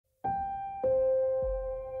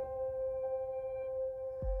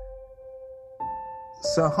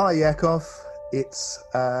So, hi, Yakov. It's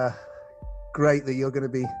great that you're going to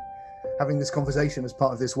be having this conversation as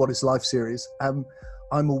part of this What is Life series. I'm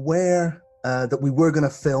aware that we were going to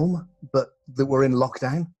film, but that we're in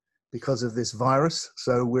lockdown because of this virus.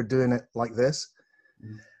 So we're doing it like this.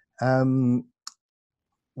 One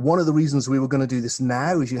of the reasons we were going to do this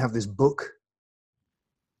now is you have this book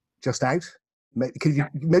just out.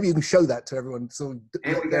 Maybe you can show that to everyone. So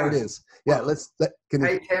there it is. Yeah, well,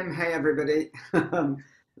 Hey Tim, hey everybody.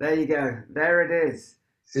 There you go. There it is.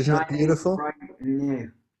 Isn't it Shining beautiful? bright and new.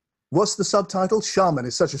 What's the subtitle? Shaman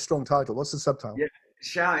is such a strong title. What's the subtitle?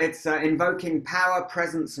 Yeah. It's invoking power,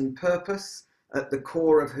 presence, and purpose at the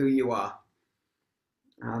core of who you are.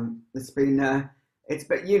 It's been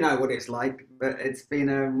you know what it's like, but it's been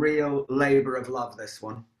a real labor of love. This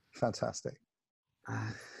one. Fantastic.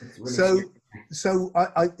 It's really So,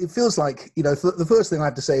 it feels like, the first thing I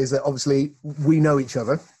have to say is that obviously we know each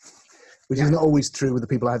other, which is yeah. not always true with the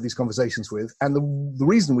people I have these conversations with. And the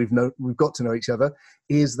reason we've got to know each other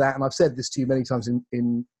is that, and I've said this to you many times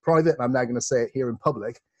in private, and I'm now going to say it here in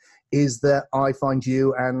public, is that I find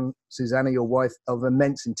you and Susanna, your wife, of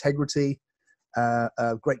immense integrity,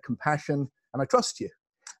 great compassion, and I trust you.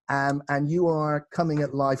 And you are coming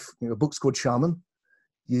at life, a book's called Shaman.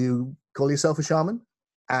 You call yourself a shaman,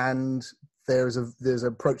 and there's an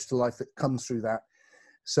approach to life that comes through that.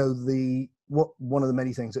 So one of the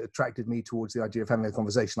many things that attracted me towards the idea of having a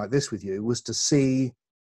conversation like this with you was to see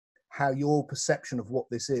how your perception of what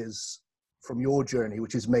this is from your journey,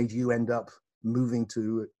 which has made you end up moving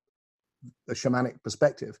to a shamanic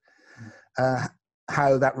perspective,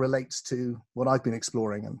 how that relates to what I've been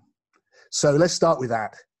exploring. And so let's start with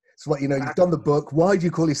that. So you've done the book. Why do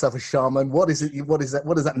you call yourself a shaman? What is it? What is that?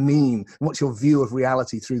 What does that mean? What's your view of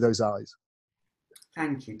reality through those eyes?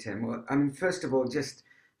 Thank you, Tim. Well, first of all, just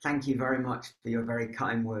thank you very much for your very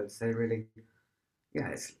kind words. They really,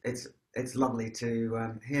 yeah, it's lovely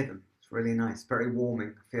to hear them. It's really nice, very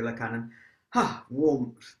warming. I feel like I'm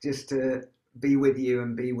warm just to be with you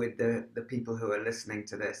and be with the people who are listening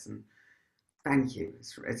to this. And thank you.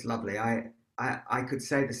 It's lovely. I could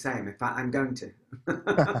say the same. In fact, I'm going to.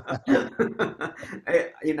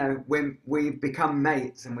 When we've become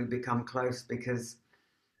mates and we've become close because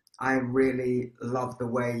I really love the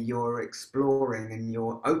way you're exploring and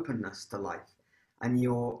your openness to life, and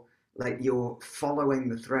you're following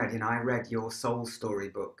the thread. I read your soul story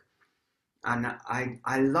book, and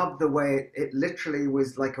I love the way it literally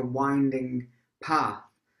was like a winding path,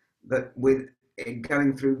 but with it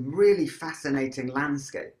going through really fascinating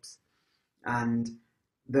landscapes, and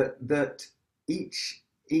that each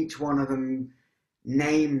one of them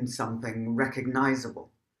named something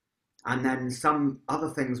recognizable, and then some other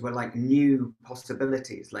things were like new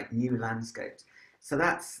possibilities, like new landscapes. So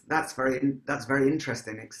that's very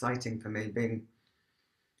interesting, exciting for me. Being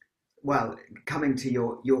well, coming to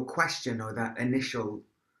your question, or that initial,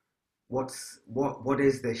 what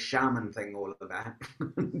is this shaman thing all about?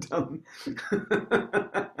 And,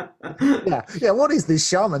 Yeah. What is this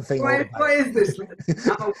shaman thing all about? what is this?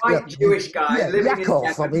 I'm a white Jewish guy living in Yakov.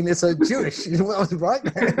 I Yemen, mean, it's a Jewish, right?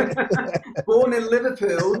 born in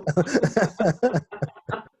Liverpool.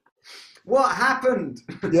 What happened?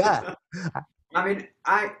 Yeah. I mean,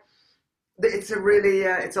 it's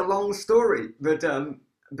a long story, but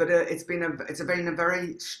it's been a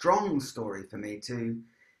very strong story for me to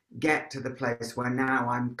get to the place where now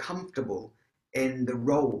I'm comfortable in the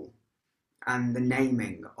role and the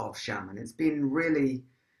naming of shaman. It's been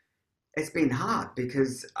hard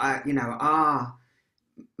because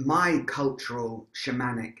my cultural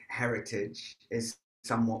shamanic heritage is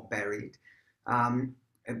somewhat buried. Um,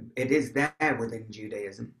 it is there within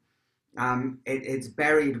Judaism. It's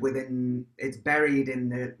buried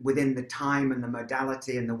in within the time and the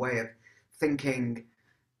modality and the way of thinking.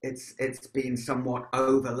 It's been somewhat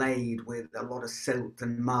overlaid with a lot of silt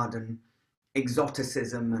and mud and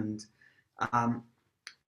exoticism, um,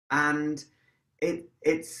 and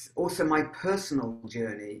it's also my personal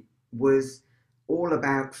journey was all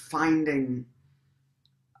about finding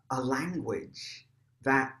a language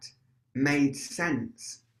that made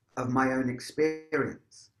sense of my own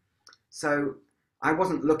experience. So I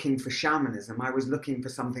wasn't looking for shamanism, I was looking for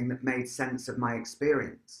something that made sense of my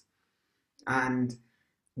experience. And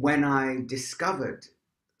when I discovered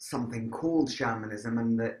something called shamanism,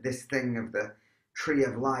 and this thing of the tree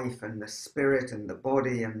of life and the spirit and the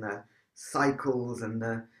body and the cycles and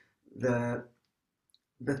the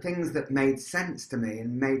the things that made sense to me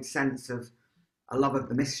and made sense of a love of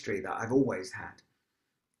the mystery that I've always had,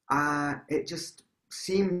 it just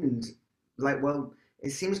seemed like, well,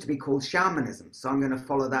 it seems to be called shamanism, so I'm going to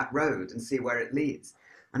follow that road and see where it leads.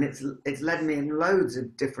 and it's led me in loads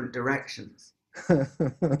of different directions.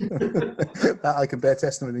 That I can bear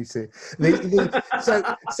testimony to. So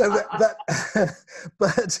that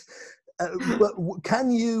but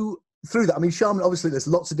can you, through that, I mean, shaman, obviously there's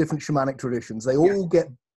lots of different shamanic traditions. They Yeah, all get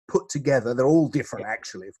put together. They're all different,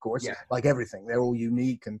 actually, of course, yeah, like everything. They're all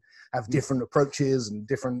unique and have different approaches and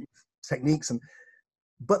different techniques.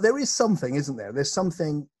 But there is something, isn't there? There's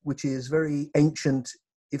something which is very ancient.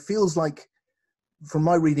 It feels like, from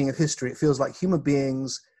my reading of history, it feels like human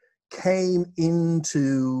beings came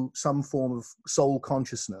into some form of soul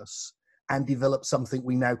consciousness and developed something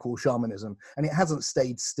we now call shamanism. And it hasn't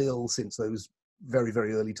stayed still since those very,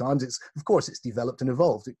 very early times. Of course, it's developed and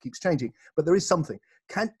evolved. It keeps changing, but there is something.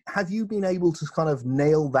 Have you been able to kind of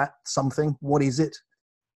nail that something? What is it?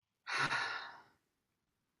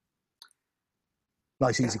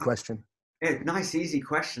 Nice, easy question. Nice, easy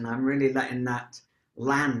question. I'm really letting that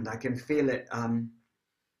land. I can feel it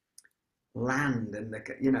land, and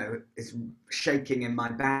it's shaking in my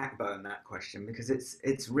backbone, that question, because it's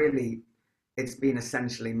been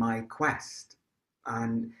essentially my quest,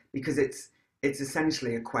 and because it's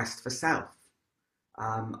essentially a quest for self,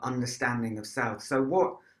 understanding of self. So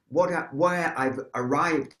where I've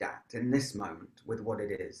arrived at in this moment with what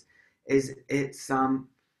it is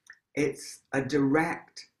it's a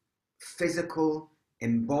direct physical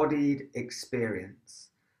embodied experience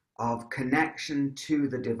of connection to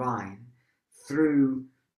the divine through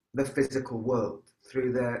the physical world,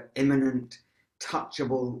 through the immanent,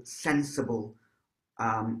 touchable, sensible,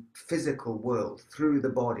 physical world, through the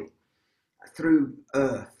body, through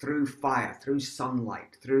earth, through fire, through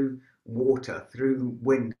sunlight, through water, through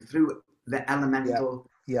wind, through the Yeah, elemental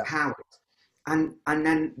yeah, powers. And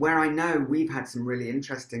then where I know we've had some really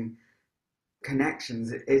interesting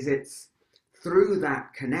connections is it's through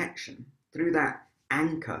that connection, through that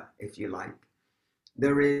anchor, if you like,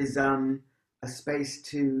 there is a space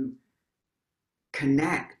to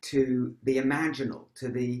connect to the imaginal, to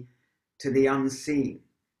the unseen,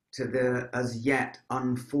 to the as yet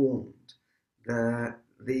unformed, the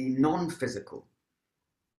non-physical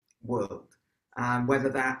world, whether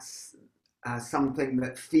that's something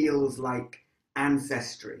that feels like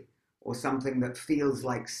ancestry, or something that feels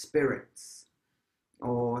like spirits,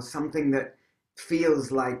 or something that feels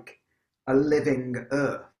like a living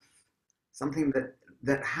earth, something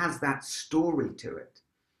that has that story to it.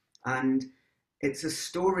 And it's a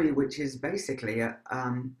story which is basically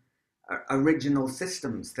original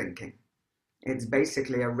systems thinking. It's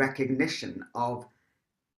basically a recognition of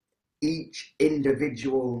each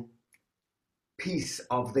individual piece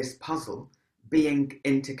of this puzzle being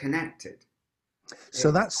interconnected. so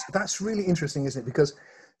It's that's really interesting, isn't it? Because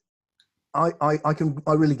I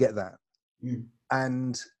really get that. mm,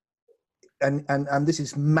 And and this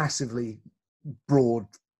is massively broad,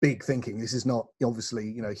 big thinking. This is not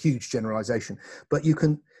obviously, huge generalization, but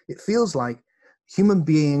it feels like human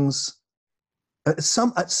beings at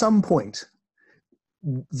some point,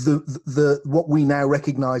 the what we now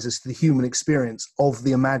recognize as the human experience of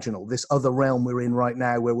the imaginal, this other realm we're in right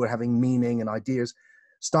now, where we're having meaning and ideas,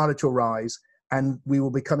 started to arise, and we were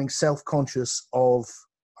becoming self-conscious of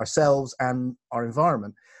ourselves and our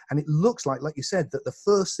environment. And it looks like you said, that the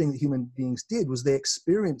first thing that human beings did was they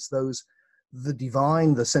experienced the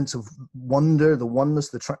divine, the sense of wonder, the oneness,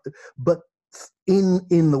 but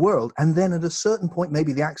in the world. And then at a certain point,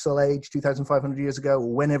 maybe the Axel age, 2,500 years ago,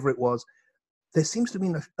 or whenever it was, there seems to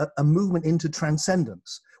be a movement into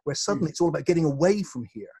transcendence, where mm, suddenly it's all about getting away from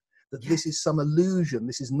here, that yeah, this is some illusion,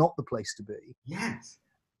 this is not the place to be. yes,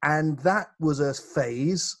 And that was a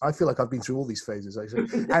phase. I feel like I've been through all these phases, actually.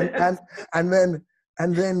 And yes,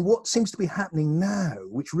 and then what seems to be happening now,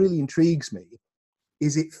 which really intrigues me,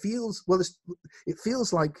 is it feels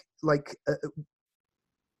like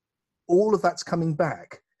all of that's coming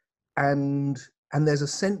back, and there's a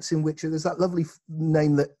sense in which there's that lovely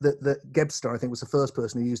name that Gebster, I think, was the first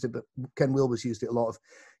person who used it, but Ken Wilber's used it a lot, of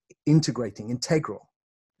integrating, integral.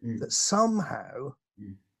 mm, That somehow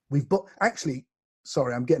mm, we've actually,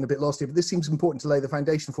 sorry, I'm getting a bit lost here, but this seems important to lay the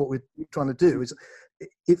foundation for what we're trying to do. Is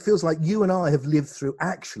it feels like you and I we've lived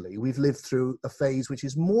through a phase which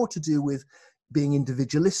is more to do with being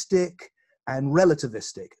individualistic and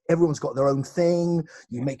relativistic. Everyone's got their own thing.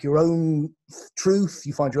 You make your own truth.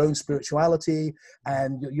 You find your own spirituality,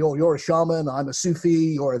 and you're a shaman. I'm a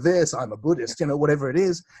Sufi. You're a this. I'm a Buddhist. Whatever it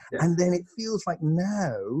is. yeah, And then it feels like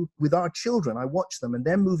now with our children, I watch them, and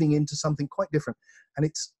they're moving into something quite different.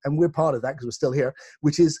 And we're part of that because we're still here,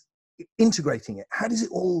 which is integrating it. How does it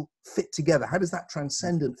all fit together? How does that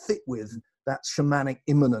transcendent fit with that shamanic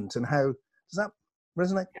immanent? And how does that?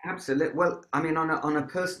 resonate? Absolutely. Well, I mean, on a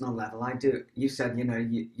personal level, I do. You said,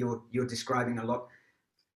 you're describing a lot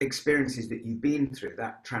experiences that you've been through,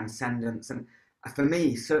 that transcendence, and for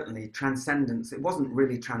me, certainly transcendence. It wasn't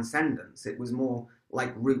really transcendence. It was more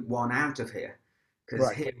like route one out of here, because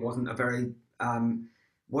Right. here wasn't a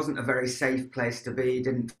very safe place to be.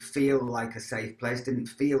 Didn't feel like a safe place. Didn't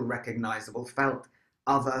feel recognizable. Felt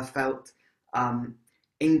other. Felt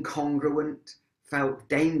incongruent. Felt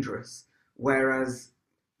dangerous. Whereas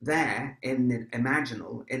there in the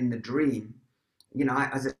imaginal, in the dream,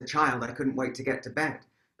 as a child, I couldn't wait to get to bed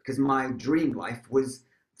because my dream life was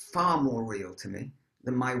far more real to me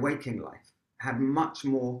than my waking life. Had much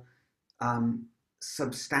more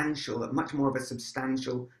much more of a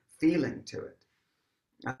substantial feeling to it.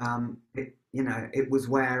 It was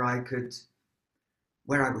where I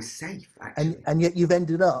was safe actually. And yet you've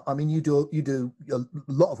ended up, I mean, you do a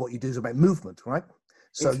lot of what you do is about movement, right?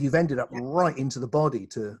 So It's you've ended up yeah. right into the body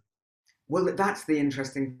to. Well, that's the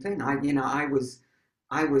interesting thing. I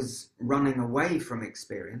was running away from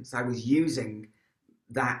experience. I was using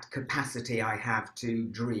that capacity I have to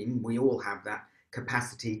dream. We all have that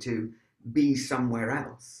capacity to be somewhere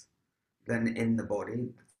else than in the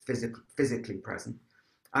body, physically present.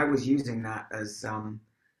 I was using that as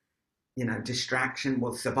distraction,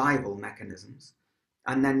 well, survival mechanisms.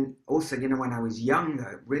 And then also, when I was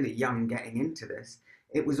younger, really young, getting into this,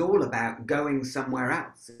 it was all about going somewhere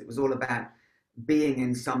else. It was all about being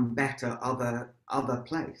in some better other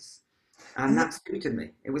place, and And yet that suited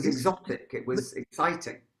me. It was it's, exotic. It but was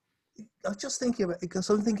exciting. I was just thinking about it because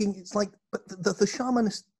I'm thinking it's like, but the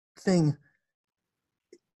shamanist thing,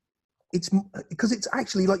 it's because it's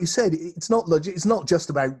actually, like you said, it's not legit. It's not just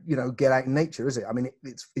about, get out in nature, is it? I mean,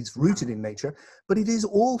 it's rooted in nature, but it is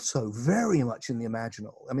also very much in the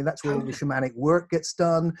imaginal. I mean, that's where all the Totally. shamanic work gets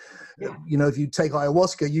done. Yeah. If you take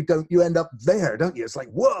ayahuasca, you end up there, don't you? It's like,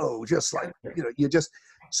 whoa, just like, Totally. you're just.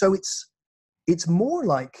 So it's more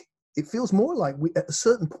like, it feels more like we, at a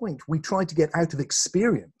certain point, we tried to get out of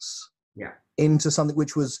experience Yeah. into something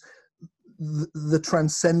which was the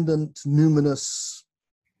transcendent, numinous,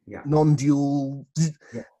 Yeah. non-dual,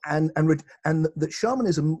 Yeah. and that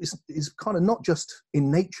shamanism is kind of not just in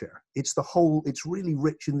nature. It's really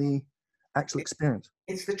rich in the actual experience.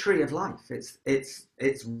 It's the tree of life.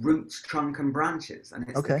 It's roots, trunk, and branches, and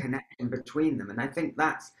it's the Okay. connection between them. And I think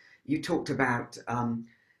that's you talked about,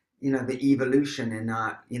 the evolution in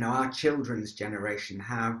our children's generation.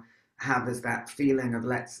 How there's that feeling of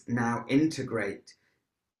let's now integrate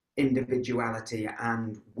individuality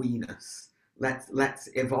and we-ness. Let's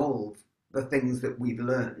evolve the things that we've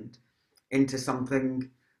learned into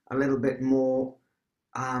something a little bit more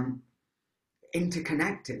um,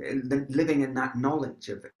 interconnected, living in that knowledge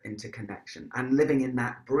of interconnection and living in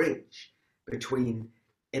that bridge between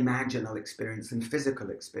imaginal experience and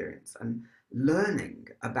physical experience, and learning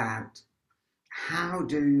about how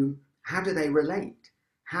do they relate?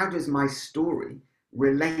 How does my story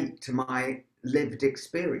relate to my lived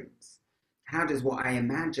experience? How does what I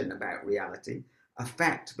imagine about reality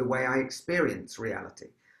affect the way I experience reality?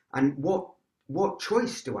 And what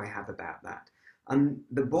choice do I have about that? And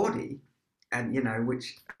the body, and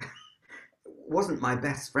which wasn't my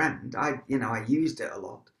best friend. I used it a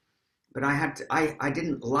lot, but I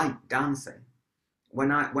didn't like dancing.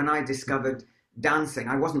 When I discovered dancing,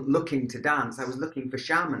 I wasn't looking to dance. I was looking for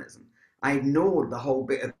shamanism. I ignored the whole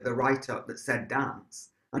bit of the write-up that said dance.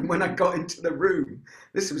 And when I got into the room,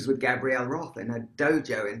 this was with Gabrielle Roth in a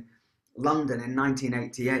dojo in London in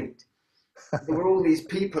 1988. There were all these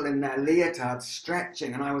people in their leotards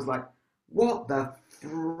stretching, and I was like,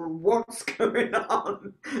 what's going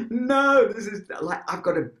on? No, this is like, I've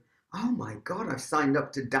got to, oh my God, I've signed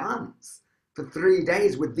up to dance for 3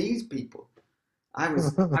 days with these people. I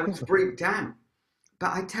was freaked out.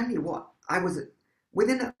 But I tell you what, I was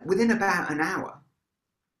within about an hour,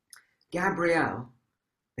 Gabrielle,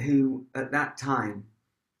 who at that time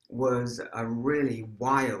was a really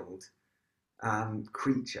wild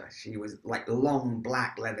creature. She was like long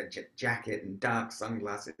black leather jacket and dark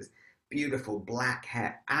sunglasses, beautiful black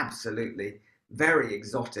hair, absolutely very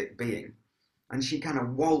exotic being. And she kind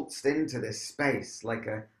of waltzed into this space like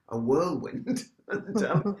a whirlwind.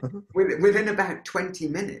 And within about 20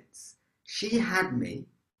 minutes, she had me,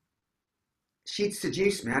 she'd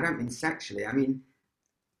seduced me. I don't mean sexually, I mean,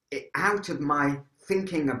 out of my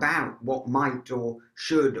thinking about what might or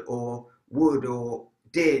should or would or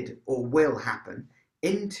did or will happen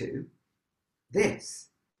into this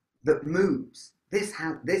that moves. This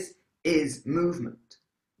is movement.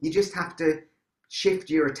 You just have to shift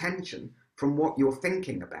your attention from what you're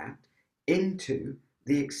thinking about into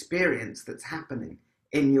the experience that's happening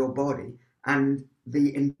in your body, and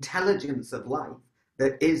the intelligence of life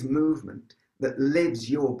that is movement, that lives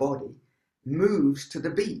your body, moves to the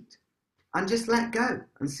beat, and just let go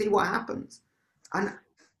and see what happens. And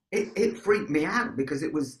it freaked me out because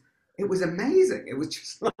it was amazing. It was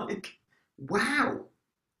just like, wow,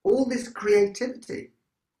 all this creativity.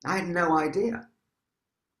 I had no idea.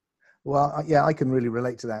 Well, yeah, I can really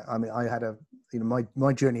relate to that. I mean, I had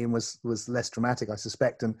my journey in was less dramatic, I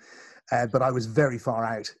suspect, and but I was very far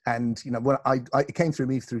out. And when it came through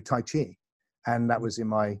me through Tai Chi, and that was in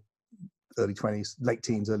my early 20s, late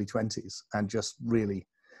teens, early 20s, and just really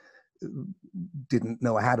didn't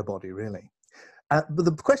know I had a body really. But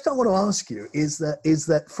the question I want to ask you is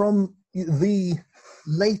that from the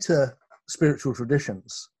later spiritual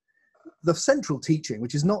traditions, the central teaching,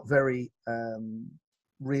 which is not very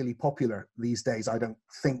really popular these days, I don't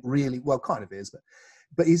think really, well, kind of is,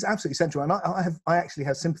 but is absolutely central, and I actually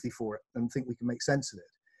have sympathy for it and think we can make sense of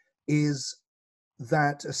it, is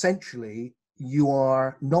that essentially you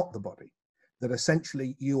are not the body, that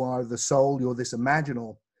essentially you are the soul, you're this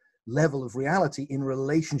imaginal level of reality in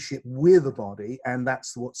relationship with a body, and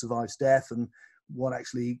that's what survives death and what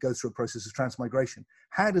actually goes through a process of transmigration.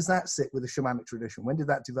 How does that sit with the shamanic tradition? When did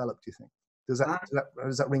that develop, do you think? Does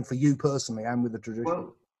that ring for you personally and with the tradition?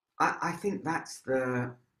 Well, I think that's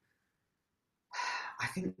the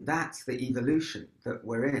evolution that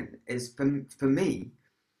we're in. Is for me,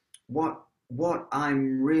 what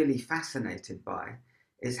I'm really fascinated by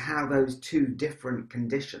is how those two different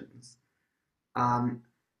conditions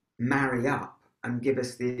marry up and give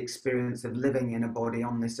us the experience of living in a body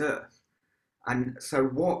on this earth. And so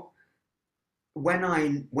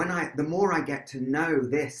the more I get to know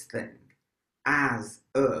this thing as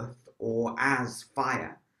earth or as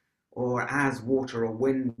fire or as water or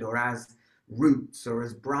wind or as roots or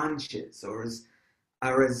as branches or as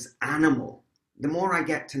animal, the more I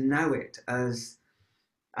get to know it as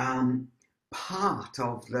part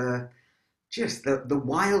of the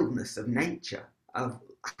wildness of nature, of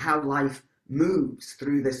how life moves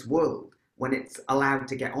through this world when it's allowed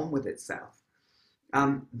to get on with itself.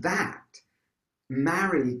 That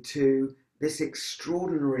married to this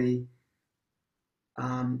extraordinary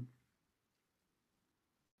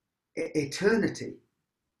eternity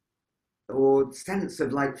or sense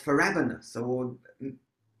of like foreverness or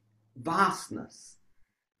vastness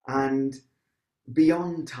and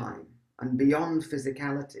beyond time and beyond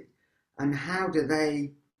physicality. And how do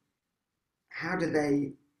they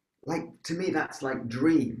like, to me that's like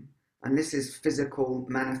dream, and this is physical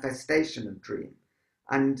manifestation of dream.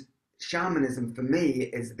 And shamanism for me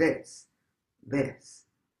is this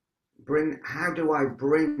how do I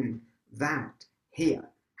bring that here?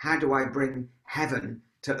 How do I bring heaven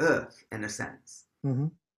to earth, in a sense? Mm-hmm.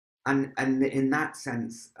 And in that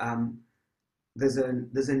sense, there's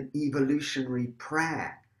an evolutionary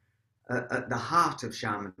prayer at the heart of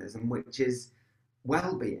shamanism, which is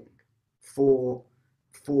well-being for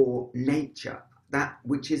nature, that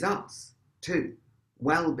which is us too,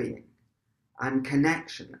 well-being and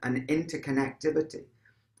connection and interconnectivity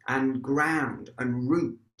and ground and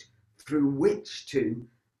root through which to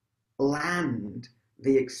land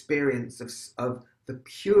the experience of the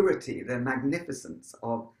purity, the magnificence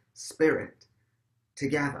of spirit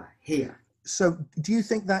together here. So do you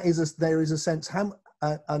think that there is a sense,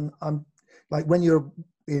 like when you're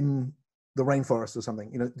in the rainforest or something,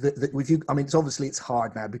 I mean, it's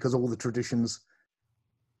hard now because all the traditions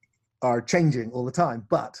are changing all the time,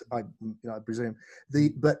 but I presume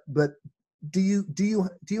but do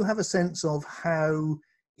you have a sense of how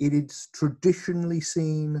it is traditionally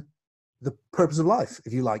seen, the purpose of life,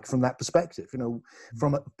 if you like, from that perspective,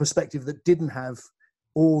 from a perspective that didn't have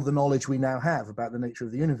all the knowledge we now have about the nature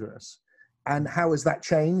of the universe? And how has that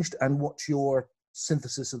changed, and what's your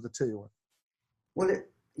synthesis of the two? Well,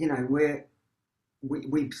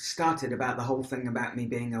 we started about the whole thing about me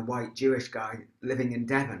being a white Jewish guy living in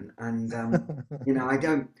Devon, and I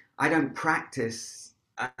don't practice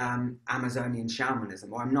Amazonian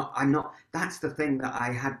shamanism, or I'm not. That's the thing that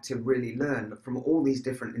I had to really learn from all these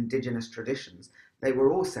different indigenous traditions. They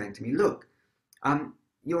were all saying to me, look,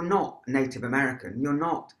 you're not Native American, you're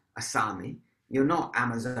not a Sami, you're not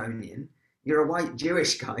Amazonian, you're a white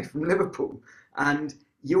Jewish guy from Liverpool, and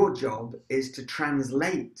your job is to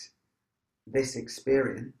translate this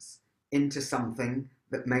experience into something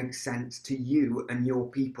that makes sense to you and your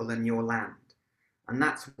people and your land. And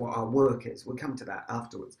that's what our work is. We'll come to that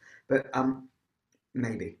afterwards, but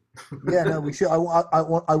maybe. Yeah, no, we should.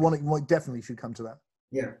 We definitely should come to that.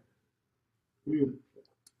 Yeah.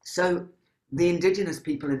 So the indigenous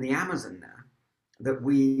people in the Amazon now that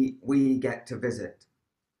we get to visit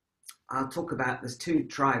I'll talk about, there's two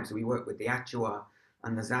tribes we work with, the Achua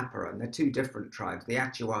and the Zapara, and they're two different tribes. The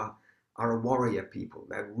Achua are a warrior people.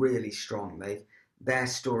 They're really strong. Their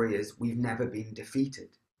story is, we've never been defeated,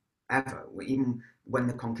 ever. Even when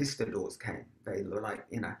the conquistadors came, they were like,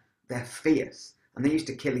 they're fierce. And they used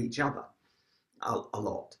to kill each other a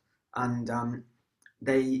lot. And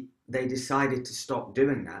they decided to stop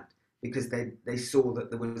doing that because they saw that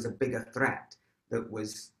there was a bigger threat that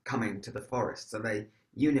was coming to the forest. So they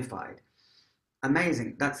unified.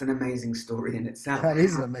 Amazing. That's an amazing story in itself. That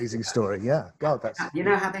is an amazing story. Yeah. God, that's. You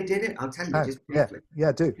know how they did it? I'll tell you just Yeah. briefly.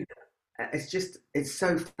 Yeah, do. It's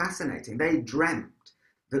so fascinating. They dreamt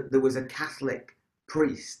that there was a Catholic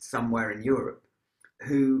priest somewhere in Europe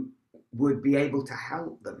who would be able to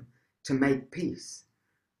help them to make peace.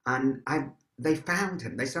 And they found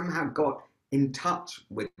him. They somehow got in touch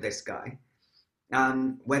with this guy,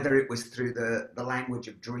 whether it was through the language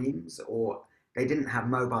of dreams, or they didn't have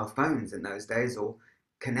mobile phones in those days or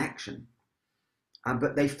connection.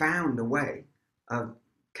 But they found a way of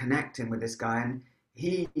connecting with this guy, and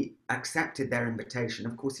he accepted their invitation.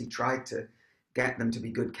 Of course, he tried to get them to be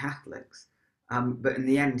good Catholics, but in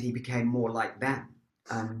the end, he became more like them.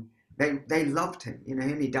 They loved him. He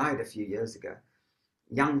only died a few years ago.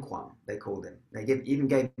 Young Kwan, they called him. They even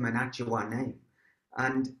gave him an Achua name.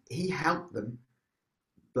 And he helped them,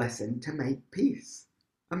 bless him, to make peace.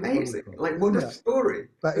 Amazing. Wonderful. Like, what a story.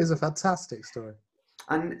 That is a fantastic story.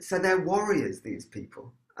 And so they're warriors, these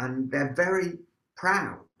people. And they're very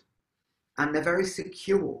proud. And they're very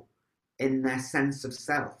secure in their sense of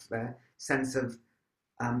self, their sense of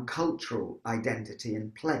cultural identity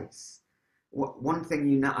and place. One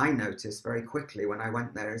thing I noticed very quickly when I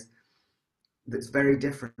went there is that's very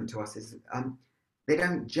different to us is they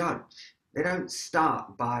don't judge. They don't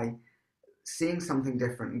start by seeing something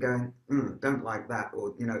different and going, don't like that,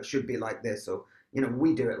 or it should be like this, or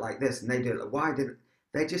we do it like this and they do it like, why did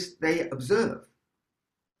it? They observe.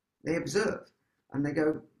 They observe and they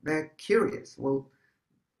go, they're curious. Well,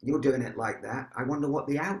 you're doing it like that. I wonder what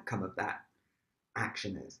the outcome of that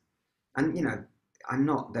action is. And they're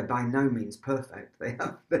by no means perfect.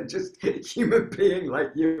 They're just a human being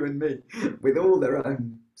like you and me with all their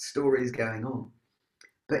own stories going on.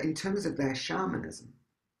 But in terms of their shamanism,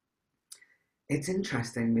 it's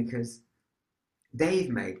interesting because they've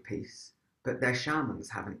made peace, but their shamans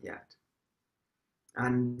haven't yet.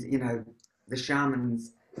 And, the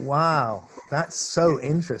shamans. Wow, that's so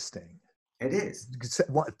interesting. It is.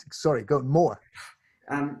 What? Sorry, go more.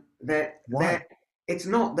 They're it's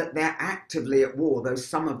not that they're actively at war, though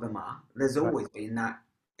some of them are. There's always been that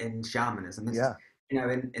in shamanism.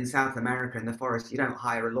 In South America, in the forest, you don't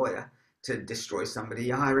hire a lawyer to destroy somebody,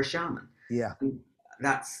 you hire a shaman. Yeah. And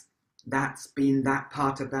that's been that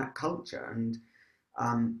part of that culture. And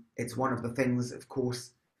it's one of the things, of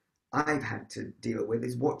course, I've had to deal with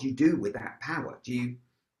is what do you do with that power?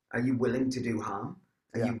 Are you willing to do harm?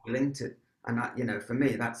 Are you willing to, and for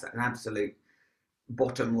me, that's an absolute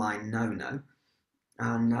bottom line no.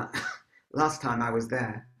 And last time I was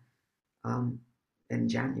there, in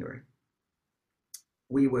January,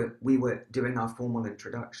 we were doing our formal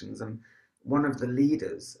introductions, and one of the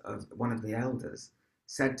leaders of one of the elders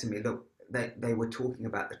said to me, look, they were talking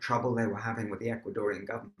about the trouble they were having with the Ecuadorian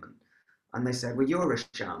government, and they said, well, you're a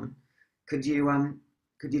shaman, could you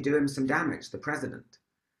do him some damage, the president?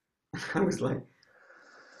 And I was like,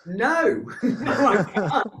 no, no, I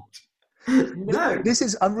can't. No.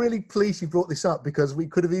 I'm really pleased you brought this up because we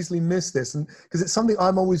could have easily missed this, and because it's something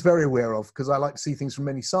I'm always very aware of because I like to see things from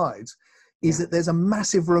many sides, is that there's a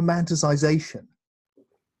massive romanticization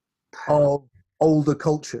of older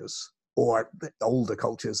cultures,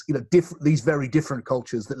 these very different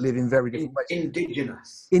cultures that live in very different ways.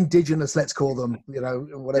 Indigenous, let's call them,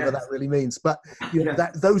 whatever that really means. But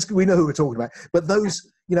those we know who we're talking about. But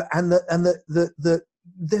those, and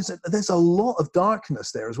there's a lot of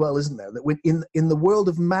darkness there as well, isn't there? That when in the world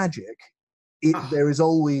of magic, there is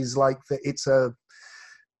always it's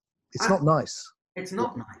not nice. It's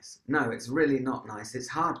not nice. No, it's really not nice. It's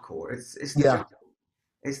hardcore. It's the jungle.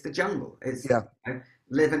 It's the jungle. It's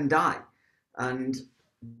live and die, and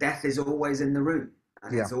death is always in the room,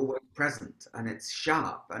 and it's always present, and it's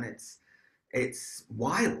sharp, and it's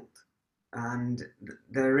wild, and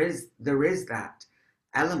there is that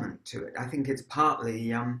element to it. I think it's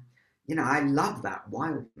partly, I love that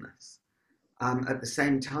wildness. At the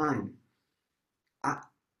same time,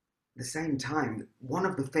 one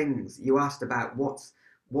of the things you asked about what's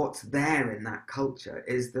there in that culture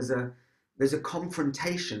is there's a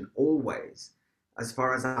confrontation always, as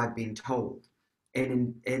far as I've been told,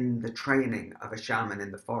 in the training of a shaman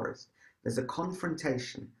in the forest. There's a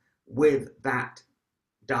confrontation with that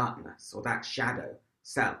darkness or that shadow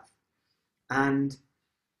self. And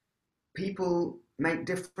people make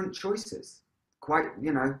different choices. Quite,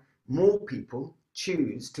 more people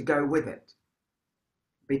choose to go with it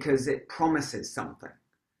because it promises something.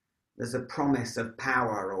 There's a promise of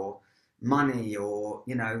power or money or,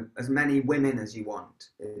 as many women as you want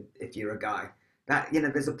if you're a guy. That,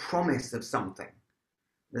 there's a promise of something.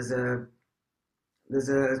 There's a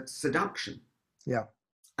seduction. Yeah.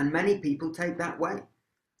 And many people take that way.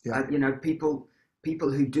 Yeah. People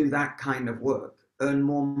who do that kind of work earn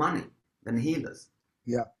more money than healers.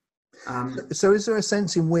 Yeah. So is there a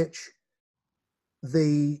sense in which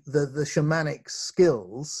the shamanic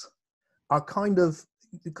skills are kind of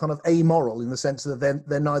amoral in the sense that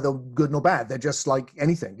they're neither good nor bad? They're just like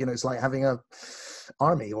anything, it's like having a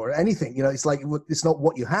army or anything, it's like, it's not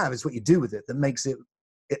what you have, it's what you do with it that makes it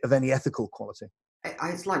of any ethical quality.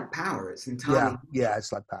 It's like power. It's entirely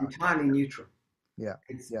it's like power. Entirely neutral. Yeah.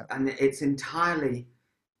 And it's entirely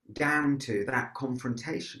down to that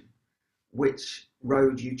confrontation, which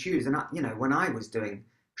road you choose. And when I was doing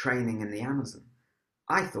training in the Amazon,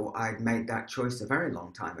 I thought I'd made that choice a very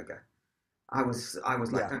long time ago. I was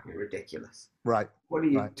like, don't be ridiculous. Right. What are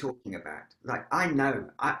you talking about? Like, I know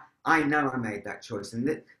I made that choice.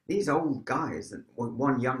 And these old guys,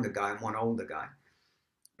 one younger guy and one older guy,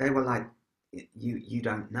 they were like, you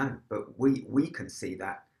don't know, but we can see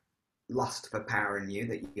that lust for power in you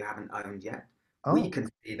that you haven't owned yet. Oh. We can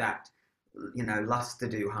see that, lust to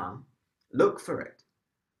do harm. Look for it.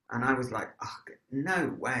 And I was like, oh,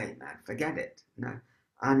 no way, man, forget it. No.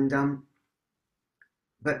 And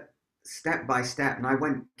but step by step, and I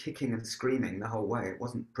went kicking and screaming the whole way. It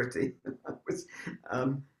wasn't pretty.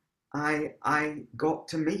 I got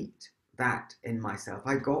to meet that in myself.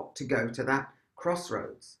 I got to go to that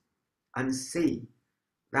crossroads and see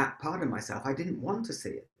that part of myself. I didn't want to see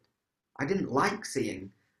it. I didn't like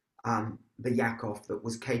seeing the Yakov that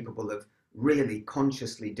was capable of really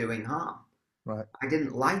consciously doing harm. Right. I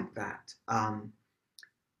didn't like that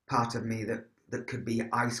part of me that could be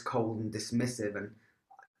ice cold and dismissive and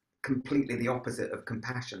completely the opposite of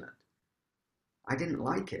compassionate. I didn't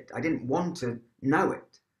like it. I didn't want to know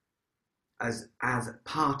it as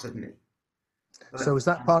part of me. But, so is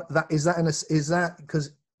that part is that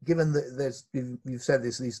because given that you've said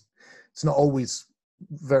this, it's not always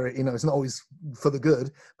very, it's not always for the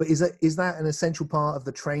good, but is that an essential part of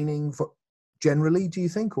the training for generally, do you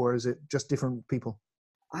think, or is it just different people?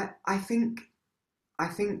 I think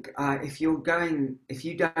if you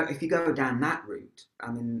go down that route,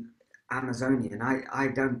 I mean, Amazonian, I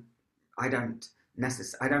don't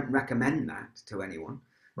recommend that to anyone.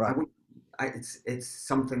 Right. It's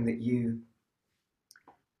something that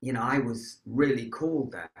I was really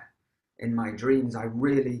called there in my dreams. I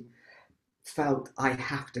really felt I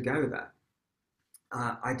have to go there.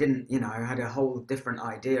 I didn't, I had a whole different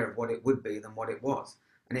idea of what it would be than what it was.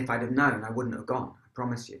 And if I'd have known, I wouldn't have gone. I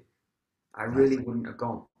promise you. I really wouldn't have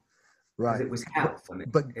gone. Right. Because it was hell for me.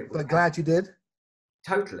 But glad you did?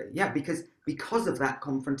 Totally. Yeah, because of that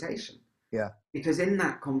confrontation. Yeah. Because in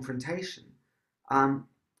that confrontation,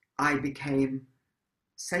 I became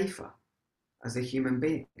safer as a human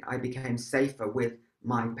being. I became safer with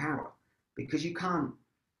my power. Because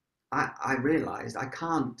I realized I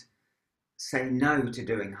can't say no to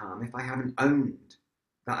doing harm if I haven't owned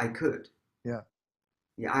that I could. Yeah.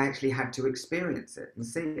 Yeah, I actually had to experience it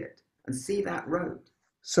and see that road.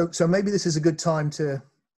 So maybe this is a good time to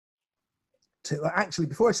actually,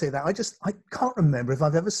 before I say that, I can't remember if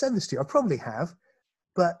I've ever said this to you. I probably have,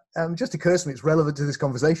 but just occurs to me, it's relevant to this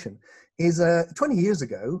conversation, is 20 years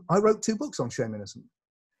ago, I wrote 2 books on shamanism.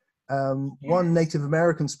 One Native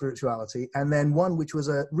American spirituality, and then one which was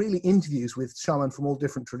really interviews with shaman from all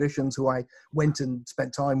different traditions who I went and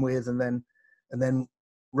spent time with, and then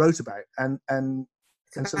wrote about. And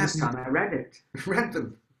so this time I read it, read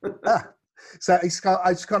them. So it's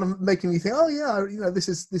kind of making me think, oh yeah, this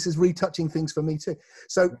is retouching things for me too.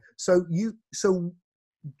 So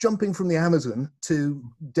jumping from the Amazon to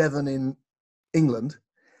Devon in England,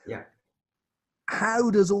 yeah. How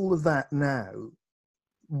does all of that now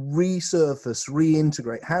resurface,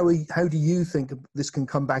 reintegrate? How do you think this can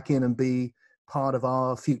come back in and be part of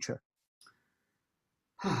our future?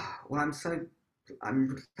 Well,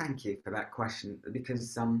 thank you for that question,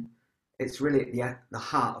 because it's really at the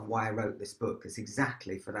heart of why I wrote this book. It's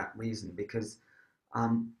exactly for that reason, because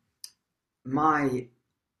my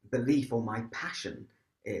belief or my passion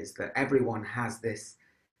is that everyone has this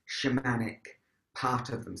shamanic part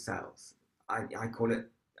of themselves. I call it,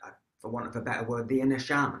 for want of a better word, the inner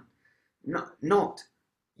shaman. Not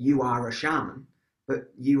you are a shaman,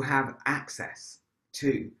 but you have access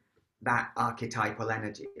to that archetypal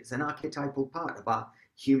energy. It's an archetypal part of our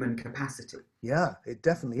human capacity. Yeah, it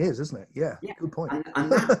definitely is, isn't it? Yeah, Yeah, good point.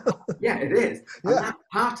 and that, yeah, it is. And Yeah. that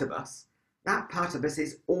part of us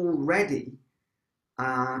is already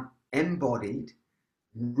embodied,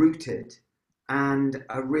 rooted, and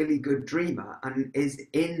a really good dreamer, and is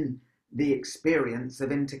in the experience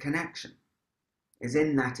of interconnection, is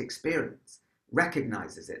in that experience,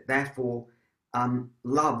 recognizes it, therefore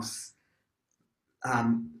loves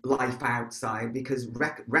life outside, because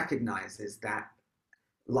recognizes that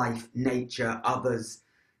life, nature, others,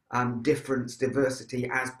 difference, diversity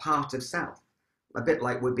as part of self. A bit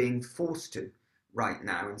like we're being forced to right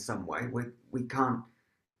now in some way. We can't,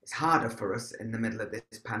 it's harder for us in the middle of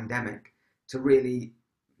this pandemic to really,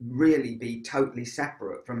 really be totally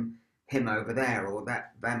separate from him over there or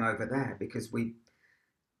them over there, because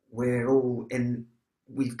we're all in,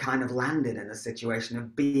 we've kind of landed in a situation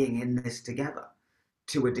of being in this together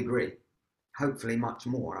to a degree. Hopefully much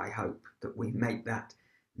more, I hope, that we make that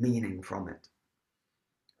meaning from it.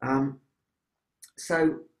 Um,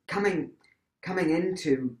 so coming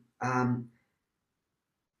into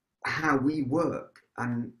how we work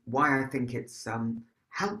and why I think it's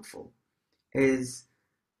helpful is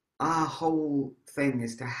our whole thing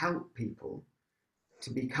is to help people to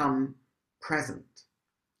become present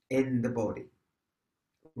in the body,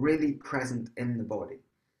 really present in the body.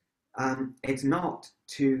 It's not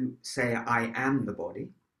to say I am the body,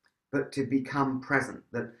 but to become present,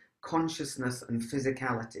 that consciousness and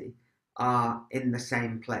physicality are in the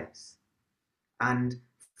same place. And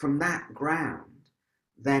from that ground,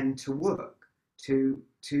 then to work, to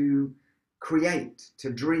create, to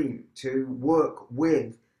dream, to work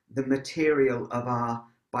with the material of our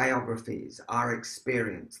biographies, our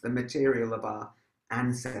experience, the material of our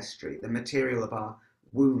ancestry, the material of our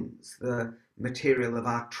wounds, the material of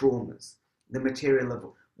our traumas, the material of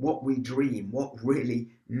what we dream, what really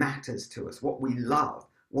matters to us, what we love,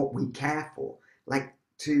 what we care for, like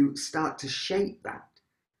to start to shape that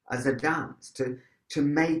as a dance, to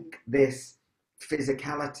make this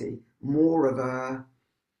physicality more of a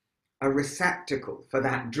receptacle for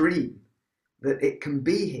that dream, that it can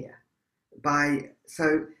be here by,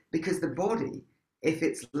 so because the body, if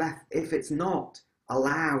it's not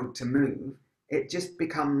allowed to move, it just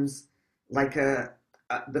becomes like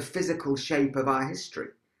the physical shape of our history.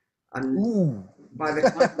 And Ooh. by the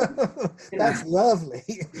time, That's lovely.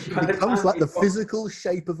 It by the becomes time like we the got, physical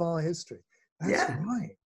shape of our history. That's yeah,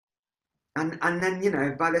 right. and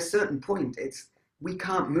then by a certain point, it's, we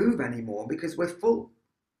can't move anymore because we're full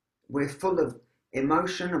of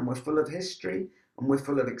emotion, and we're full of history, and we're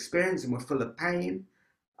full of experience, and we're full of pain,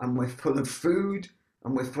 and we're full of food,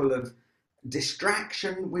 and we're full of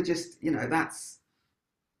distraction. We're just, that's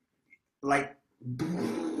like,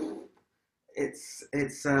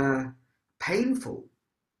 it's painful,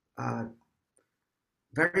 uh,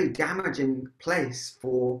 very damaging place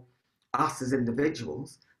for us as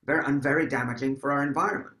individuals, and very damaging for our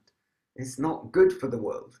environment. It's not good for the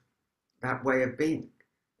world, that way of being.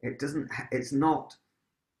 It's not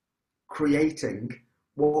creating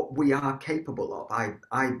what we are capable of.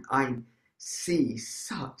 I see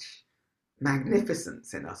such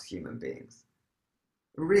magnificence in us human beings.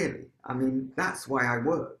 Really. I mean, that's why I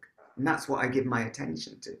work, and that's what I give my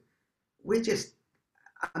attention to. We're just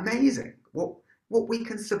amazing. What we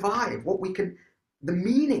can survive, the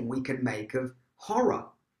meaning we can make of horror,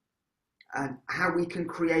 and how we can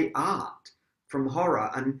create art from horror,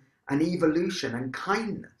 and evolution and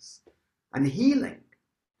kindness and healing.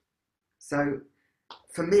 So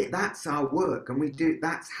for me, that's our work, and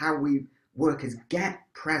that's how we work, is get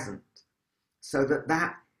present, so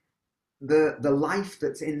that the life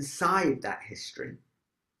that's inside that history,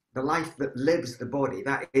 the life that lives the body,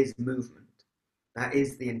 that is movement, that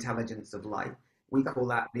is the intelligence of life. We call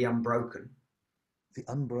that the unbroken. The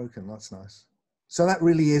unbroken, that's nice. So that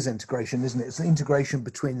really is integration, isn't it? It's an integration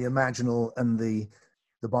between the imaginal and the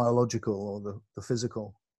biological, or the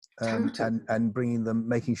physical, Totally. and bringing them,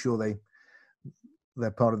 making sure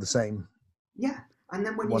they're part of the same Yeah. And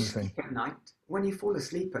then when you one thing. sleep at night, when you fall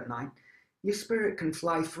asleep at night, your spirit can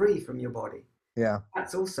fly free from your body. Yeah.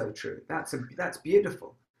 That's also true. That's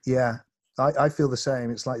beautiful. Yeah. I feel the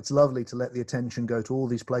same. It's like, it's lovely to let the attention go to all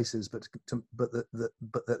these places, but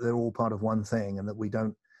that they're all part of one thing, and that we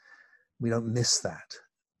don't miss that,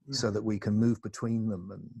 Yeah. so that we can move between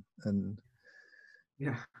them, and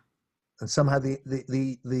Yeah. and somehow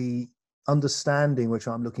the understanding which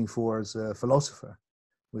I'm looking for as a philosopher,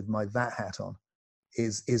 with my that hat on,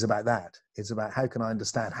 is about that. It's about, how can I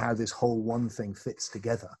understand how this whole one thing fits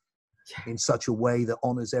together Yeah. in such a way that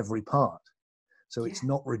honors every part, So Yeah, it's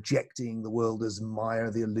not rejecting the world as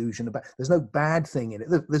Maya, the illusion about. There's no bad thing in it.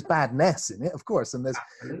 There's badness in it, of course, and but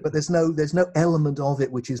absolutely. there's no element of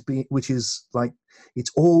it which is like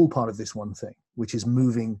it's all part of this one thing, which is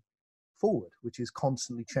moving forward, which is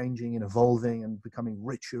constantly changing and evolving and becoming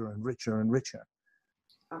richer and richer and richer.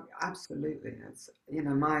 Absolutely. It's, you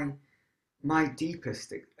know, my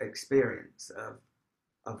deepest experience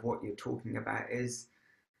of what you're talking about is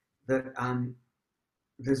that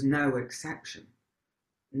there's no exception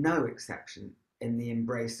in the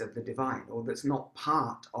embrace of the divine, or that's not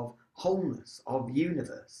part of wholeness, of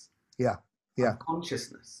universe, Yeah, yeah, of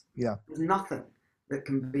consciousness. yeah. There's nothing that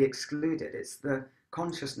can be excluded. It's the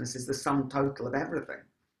consciousness is the sum total of everything.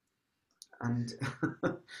 And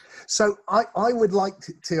So I would like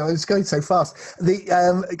to I was going so fast.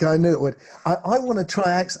 I knew it would. I want to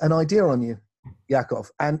try an idea on you, Yakov.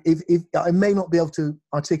 And if I may not be able to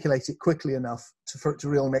articulate it quickly enough for it to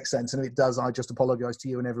really make sense, and if it does, I just apologize to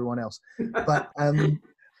you and everyone else. But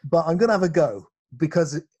but I'm going to have a go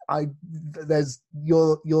because there's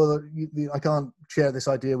I can't share this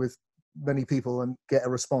idea with many people and get a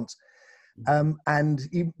response. And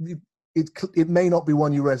it may not be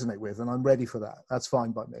one you resonate with, and I'm ready for that. That's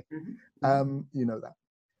fine by me. You know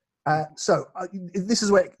that. So this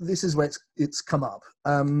is where it's come up.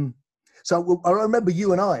 So I remember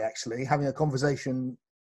you and I actually having a conversation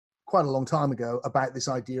quite a long time ago about this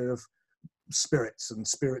idea of spirits and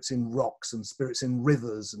spirits in rocks and spirits in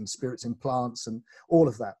rivers and spirits in plants and all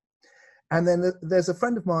of that. And then there's a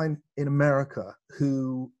friend of mine in America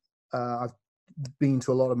who I've been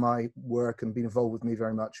to a lot of my work and been involved with me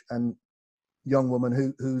very much, and young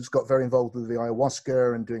woman who's got very involved with the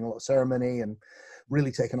ayahuasca and doing a lot of ceremony and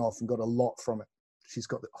really taken off and got a lot from it. She's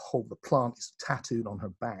got the plant is tattooed on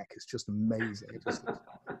her back. It's just amazing.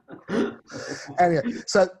 Anyway,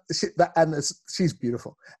 so she's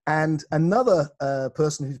beautiful. And another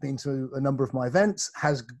person who's been to a number of my events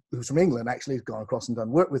who's from England, actually has gone across and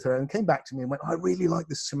done work with her and came back to me and went, I really like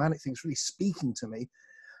this shamanic thing. It's really speaking to me.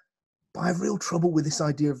 But I have real trouble with this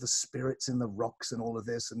idea of the spirits in the rocks and all of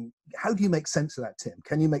this. And how do you make sense of that, Tim?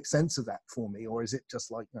 Can you make sense of that for me? Or is it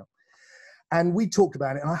just like, no? And we talked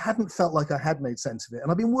about it, and I hadn't felt like I had made sense of it.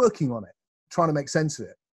 And I've been working on it, trying to make sense of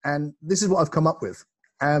it. And this is what I've come up with.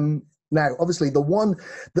 Now, obviously,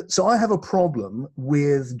 so I have a problem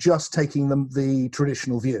with just taking the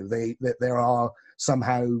traditional view, that there are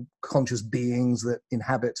somehow conscious beings that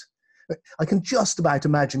inhabit. I can just about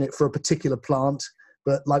imagine it for a particular plant.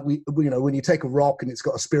 But like when you take a rock and it's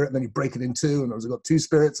got a spirit and then you break it in two and has it got two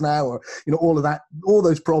spirits now, or, all of that, all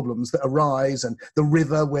those problems that arise, and the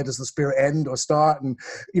river, where does the spirit end or start? And,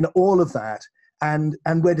 all of that. And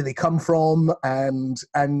where do they come from? And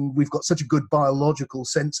we've got such a good biological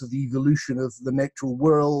sense of the evolution of the natural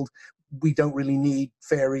world. We don't really need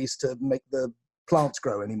fairies to make the plants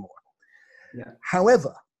grow anymore. Yeah.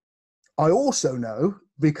 However, I also know,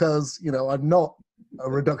 because, I'm not a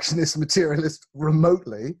reductionist materialist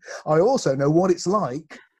remotely, I also know what it's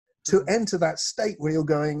like to enter that state where you're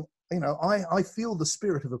going, I feel the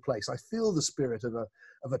spirit of a place. I feel the spirit of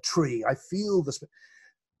a tree. I feel the spirit.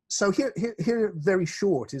 So here, very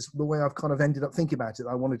short is the way I've kind of ended up thinking about it.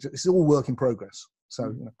 It's all work in progress.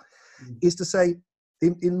 So, is to say,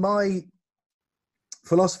 in my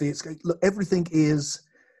philosophy, it's look, everything is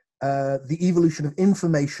the evolution of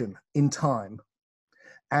information in time,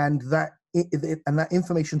 and that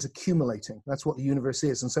information's accumulating. That's what the universe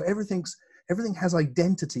is. And so everything has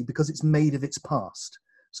identity because it's made of its past.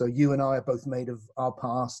 So you and I are both made of our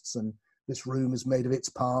pasts, and this room is made of its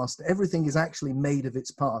past. Everything is actually made of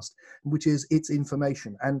its past, which is its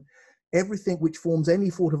information. And everything which forms any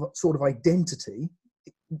sort of identity,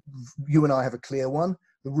 you and I have a clear one,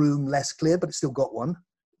 the room less clear, but it's still got one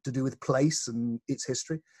to do with place and its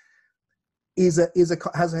history, has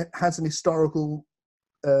an historical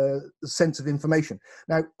sense of information.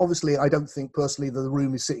 Now, obviously, I don't think personally that the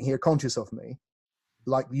room is sitting here conscious of me,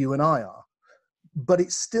 like you and I are, but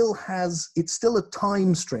it's still a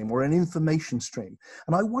time stream or an information stream.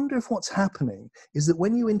 And I wonder if what's happening is that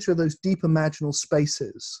when you enter those deep imaginal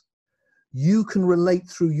spaces, you can relate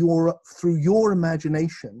through your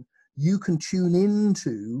imagination. You can tune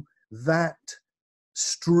into that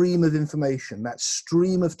stream of information, that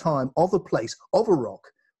stream of time of a place, of a rock,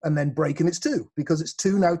 and then break in its two, because it's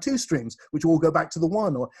two streams, which all go back to the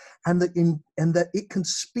one, and that it can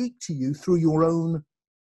speak to you through your own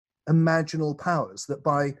imaginal powers, that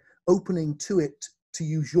by opening to it to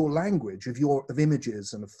use your language of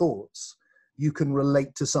images and of thoughts, you can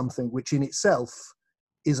relate to something which in itself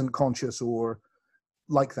isn't conscious or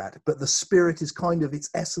like that, but the spirit is kind of its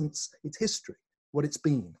essence, its history, what it's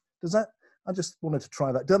been. Does that I just wanted to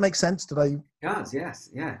try that. Does that make sense? Did I? Does, yes.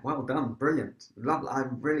 Yeah. Well done. Brilliant. Lovely. I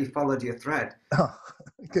really followed your thread. Oh,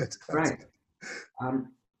 good. Great.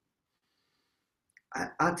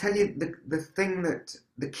 I'll tell you the thing that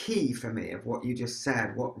the key for me of what you just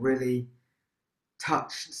said, what really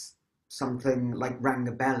touched something like rang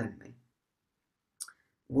a bell in me,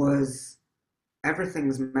 was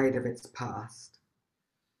everything's made of its past.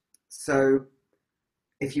 So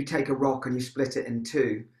if you take a rock and you split it in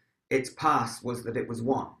two, its past was that it was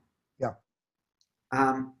one. Yeah.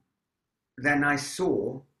 Then I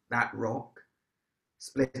saw that rock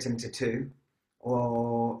split into two,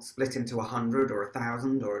 or split into 100 or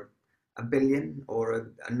 1,000 or a billion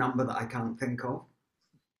or a number that I can't think of.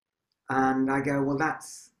 And I go, well,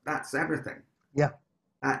 that's everything. Yeah.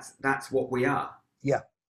 That's what we are. Yeah.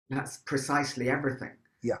 That's precisely everything.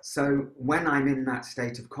 Yeah. So when I'm in that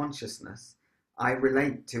state of consciousness, I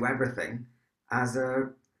relate to everything as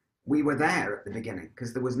we were there at the beginning,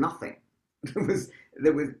 because there was nothing. there was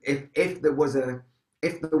if there was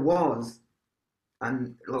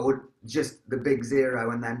and Lord, just the big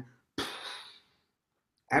zero, and then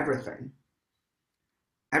everything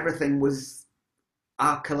was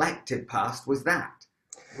our collective past was that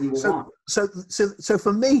we were one. So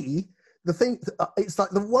for me, the thing, it's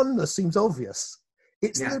like the oneness seems obvious.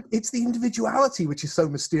 It's the individuality which is so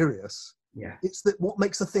mysterious. Yeah. It's that what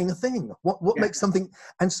makes a thing a thing. What makes something,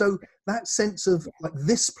 and so that sense of like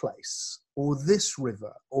this place or this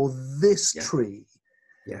river or this tree.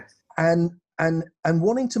 Yes. And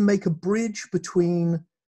wanting to make a bridge between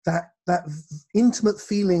that intimate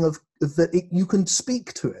feeling of that you can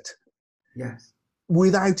speak to it. Yes.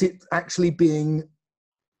 Without it actually being,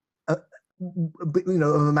 of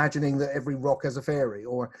imagining that every rock has a fairy,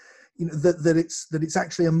 or that it's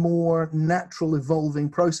actually a more natural evolving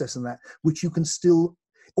process in that, which you can still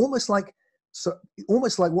almost like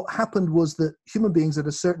what happened was that human beings at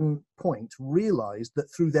a certain point realized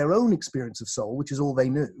that through their own experience of soul, which is all they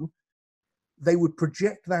knew, they would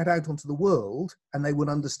project that out onto the world, and they would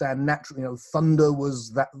understand naturally, thunder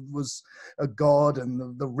was a god,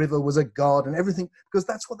 and the river was a god, and everything, because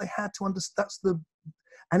that's what they had to understand.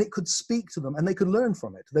 And it could speak to them, and they could learn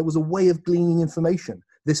from it. There was a way of gleaning information.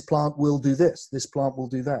 This plant will do this. This plant will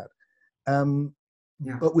do that.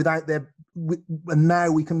 But without and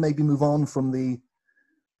now we can maybe move on from the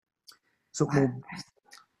sort of more.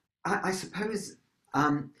 I suppose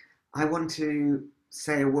I want to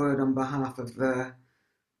say a word on behalf of the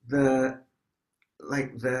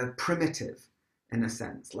primitive, in a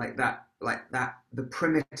sense, like that the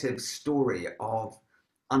primitive story of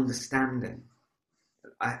understanding.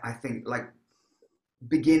 I think like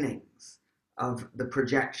beginnings of the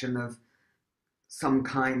projection of some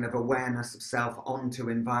kind of awareness of self onto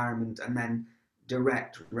environment, and then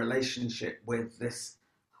direct relationship with this,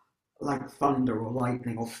 like thunder or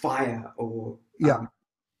lightning or fire or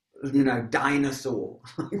dinosaur,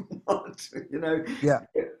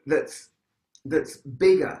 that's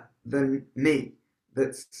bigger than me,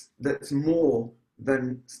 that's more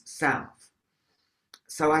than self.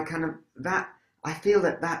 So I feel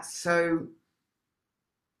that's so,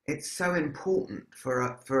 it's so important for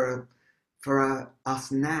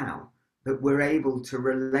us now, that we're able to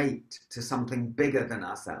relate to something bigger than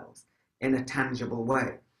ourselves in a tangible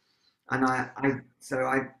way. And I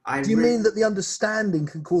do you mean that the understanding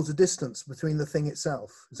can cause a distance between the thing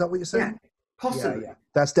itself? Is that what you're saying? Yeah, possibly. Yeah.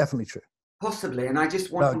 That's definitely true. Possibly. And I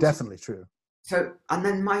just want definitely true. So, and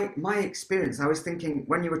then my experience, I was thinking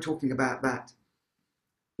when you were talking about that,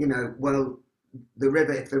 well, the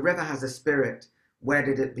river, if the river has a spirit, where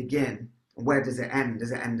did it begin? Where does it end?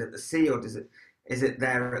 Does it end at the sea, or is it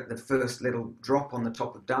there at the first little drop on the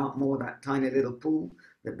top of Dartmoor, that tiny little pool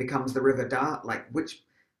that becomes the River Dart? Like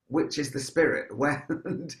which is the spirit? Where?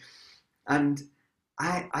 And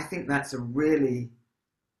I think that's a really,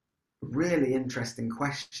 really interesting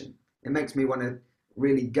question. It makes me want to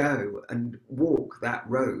really go and walk that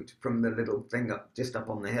road from the little thing just up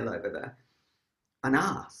on the hill over there and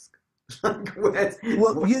ask.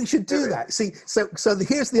 Well, you should do that. See, so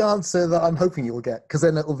here's the answer that I'm hoping you'll get, because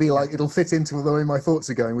then it'll be like, it'll fit into the way my thoughts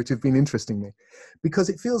are going, which have been interesting me, because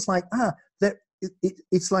it feels like that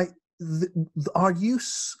it's like our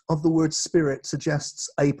use of the word spirit suggests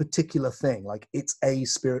a particular thing, like it's a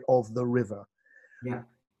spirit of the river. Yeah.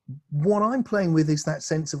 What I'm playing with is that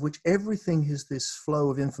sense of which everything is this flow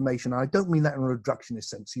of information. I don't mean that in a reductionist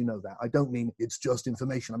sense, that. I don't mean it's just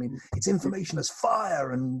information. I mean, it's information as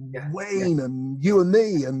fire and Wayne and you and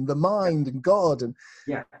me and the mind and God. And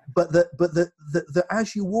but that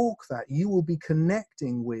as you walk that, you will be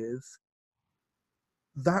connecting with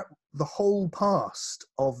that, the whole past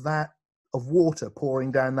of water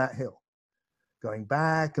pouring down that hill. going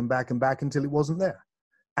back and back and back until it wasn't there.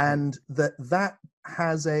 And that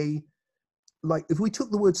has a, like, if we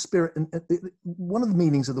took the word spirit, and one of the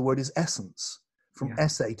meanings of the word is essence, from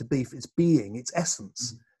esse to beef, it's being, it's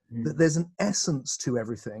essence. Mm. That there's an essence to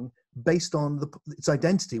everything based on its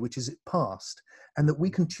identity, which is its past, and that we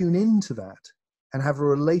can tune into that and have a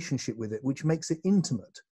relationship with it, which makes it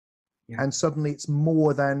intimate. Yeah. And suddenly it's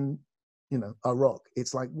more than, you know, a rock.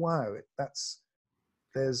 It's like, wow,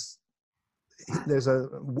 there's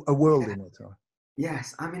a world in it.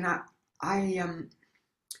 Yes, I mean, I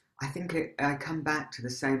think I come back to the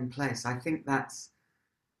same place. I think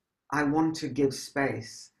I want to give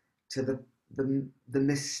space to the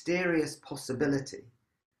mysterious possibility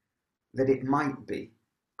that it might be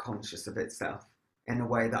conscious of itself in a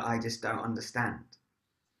way that I just don't understand.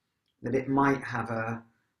 That it might have a,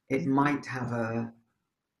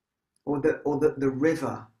 or that the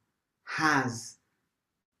river has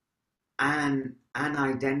an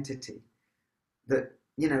identity that,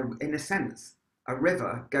 you know, in a sense, a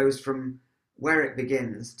river goes from where it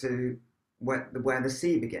begins to where the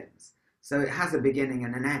sea begins. So it has a beginning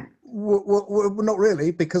and an end. Well, not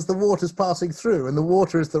really, because the water's passing through, and the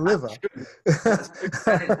water is the river. That's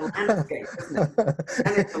true. And it's a landscape, isn't it?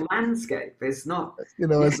 And it's a landscape. It's not. You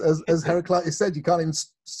know, as Heraclitus said, you can't even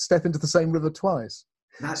step into the same river twice.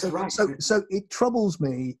 That's right. So it troubles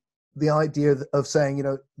me, the idea of saying, you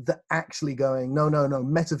know, that actually going, no,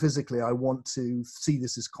 metaphysically, I want to see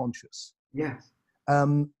this as conscious. Yes.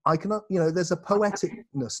 I cannot, you know, there's a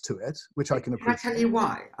poeticness to it, which I can appreciate. Can I tell you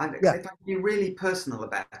why? If I can be really personal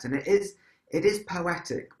about it, and it is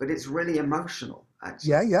poetic, but it's really emotional,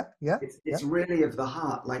 actually. Yeah. It's really of the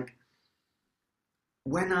heart. Like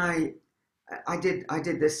when I did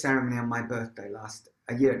this ceremony on my birthday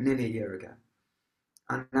nearly a year ago.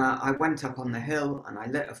 And I went up on the hill and I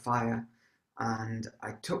lit a fire and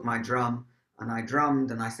I took my drum and I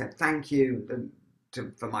drummed and I said thank you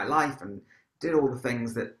for my life and did all the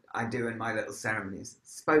things that I do in my little ceremonies.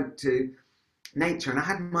 Spoke to nature and I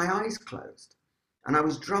had my eyes closed. And I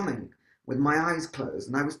was drumming with my eyes closed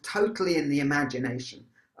and I was totally in the imagination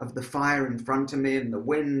of the fire in front of me and the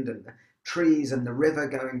wind and the trees and the river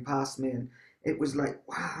going past me. And it was like,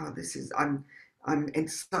 wow,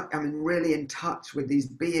 I'm really in touch with these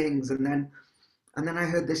beings, and then I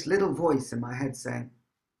heard this little voice in my head saying,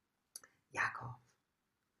 Yakov,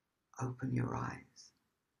 open your eyes.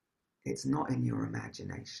 It's not in your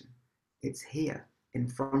imagination. It's here in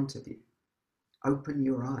front of you. Open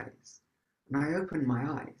your eyes. And I opened my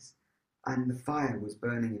eyes, and the fire was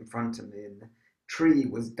burning in front of me, and the tree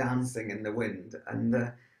was dancing in the wind, and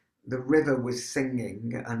the river was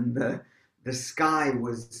singing, and the sky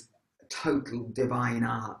was total divine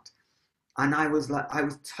art. And I was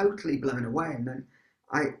totally blown away. And then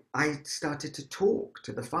I started to talk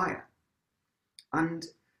to the fire. And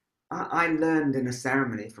I learned in a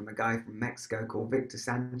ceremony from a guy from Mexico called Victor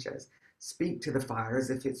Sanchez, speak to the fire as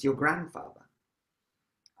if it's your grandfather.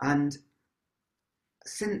 And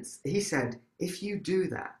since he said, if you do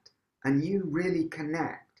that and you really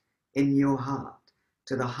connect in your heart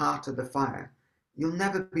to the heart of the fire, you'll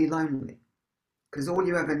never be lonely. Because all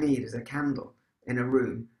you ever need is a candle in a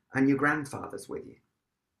room and your grandfather's with you.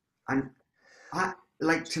 And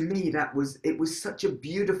to me, it was such a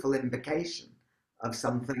beautiful invocation of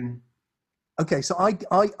something. Okay, so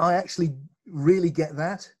I actually really get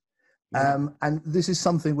that. Yeah. And this is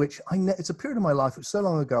something which it's a period of my life, which so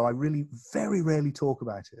long ago, I really very rarely talk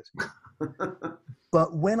about it.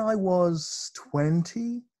 But when I was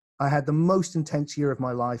 20, I had the most intense year of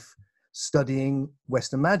my life studying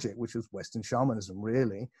Western magic, which was Western shamanism,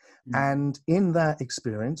 really. And in that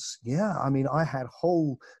experience, I mean, I had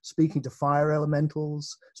speaking to fire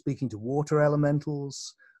elementals, speaking to water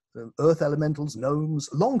elementals, earth elementals, gnomes,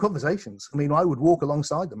 long conversations. I mean, I would walk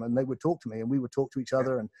alongside them and they would talk to me and we would talk to each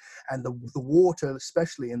other, and the water,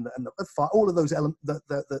 especially, and the fire, all of those elements,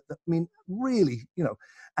 I mean, really, you know,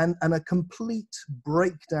 and a complete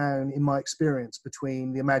breakdown in my experience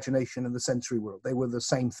between the imagination and the sensory world. They were the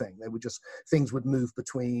same thing. They were just, things would move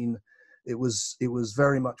between. It was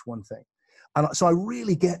very much one thing. And so I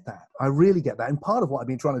really get that. And part of what I've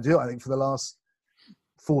been trying to do, I think, for the last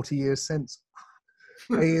 40 years since,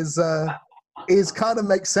 is kind of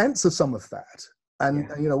make sense of some of that, and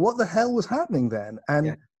you know, what the hell was happening then,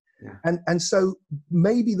 and so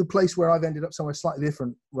maybe the place where I've ended up somewhere slightly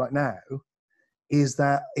different right now is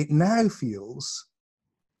that it now feels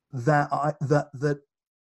that that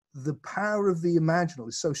the power of the imaginal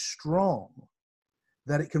is so strong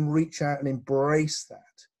that it can reach out and embrace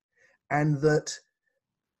that, and that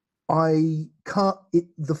I can't.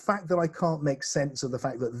 The fact that I can't make sense of the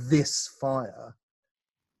fact that this fire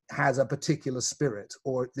has a particular spirit,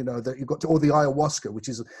 or that you've got to, or the ayahuasca, which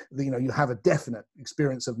is you have a definite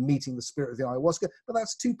experience of meeting the spirit of the ayahuasca, but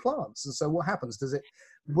that's two plants. And so what happens? Does it?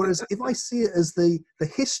 Whereas if I see it as the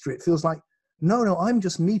history, it feels like no, I'm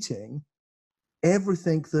just meeting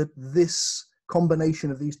everything that this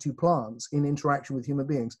combination of these two plants in interaction with human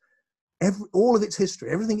beings, all of its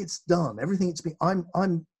history, everything it's done, everything it's been.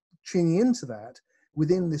 I'm tuning into that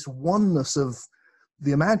within this oneness of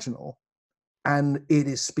the imaginal. And it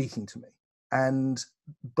is speaking to me.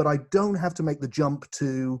 But I don't have to make the jump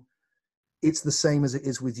to it's the same as it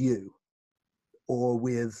is with you or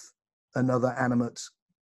with another animate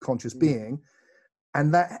conscious being.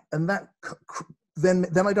 And then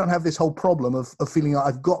I don't have this whole problem of feeling like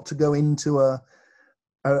I've got to go into a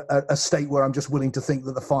state where I'm just willing to think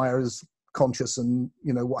that the fire is conscious, and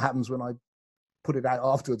what happens when I put it out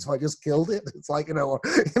afterwards if I just killed it. It's like there are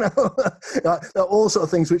all sort of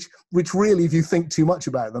things which really, if you think too much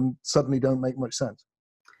about them, suddenly don't make much sense.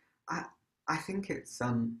 I think it's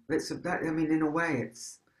in a way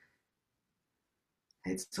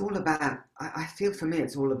it's all about, I feel for me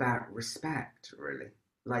it's all about respect, really.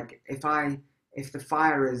 Like if the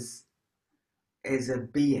fire is a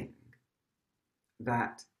being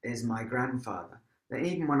that is my grandfather, then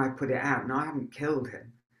even when I put it out, now I haven't killed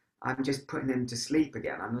him, I'm just putting him to sleep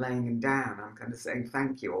again. I'm laying him down. I'm kind of saying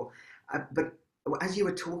thank you. But as you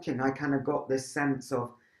were talking, I kind of got this sense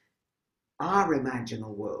of our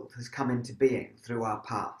imaginal world has come into being through our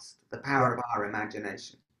past, the power of our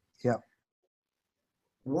imagination. Yeah.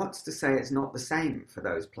 What's to say it's not the same for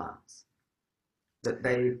those plants? That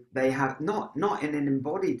they have not in an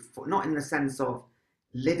embodied, not in the sense of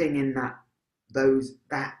living in that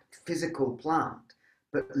physical plant,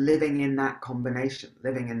 but living in that combination,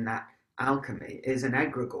 living in that alchemy, is an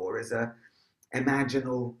egregore, is a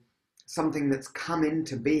imaginal, something that's come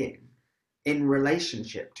into being in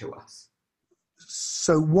relationship to us.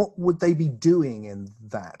 So what would they be doing in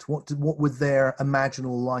that? What would their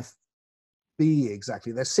imaginal life be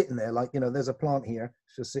exactly? They're sitting there like, there's a plant here,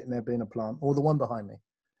 it's just sitting there being a plant, or the one behind me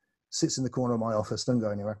sits in the corner of my office, don't go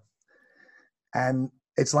anywhere. And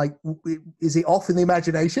it's like, is he off in the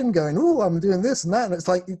imagination going, oh, I'm doing this and that? And it's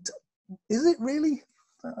like, is it really?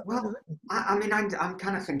 Well, I'm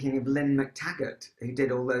kind of thinking of Lynn McTaggart, who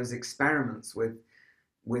did all those experiments with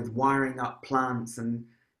wiring up plants and.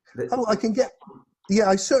 I can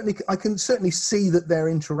certainly see that they're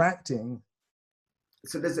interacting.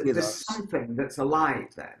 So there's something that's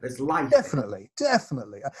alive there. There's life. Definitely.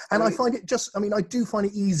 And I find it I do find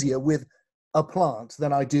it easier with a plant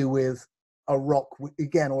than I do with a rock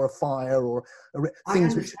again, or a fire, or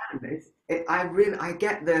things. I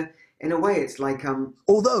get in a way it's like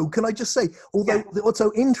although can I just say, what's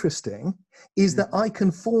so interesting is that I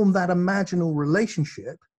can form that imaginal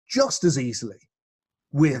relationship just as easily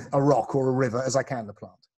with a rock or a river as I can the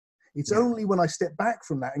plant. It's only when I step back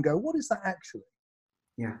from that and go, what is that actually?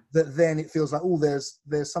 That then it feels like,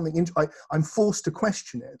 there's something I'm forced to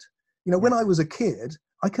question it. When I was a kid,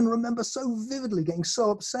 I can remember so vividly getting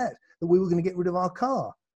so upset that we were going to get rid of our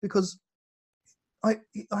car because I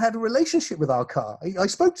had a relationship with our car. I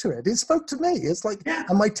spoke to it. It spoke to me. It's like,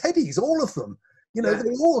 and my teddies, all of them,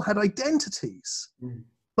 they all had identities.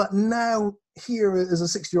 But now here as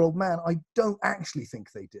a 60-year-old man, I don't actually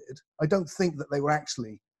think they did. I don't think that they were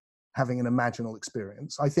actually having an imaginal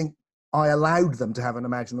experience. I think I allowed them to have an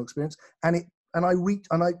imaginal experience, and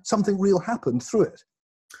something real happened through it.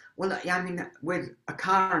 Well, with a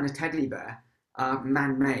car and a teddy bear,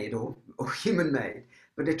 man-made or human-made,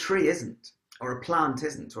 but a tree isn't, or a plant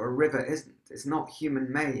isn't, or a river isn't. It's not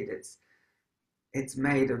human-made. It's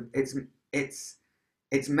made of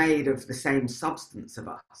the same substance of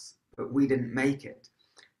us, but we didn't make it.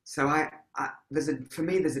 So for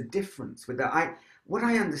me there's a difference with that. What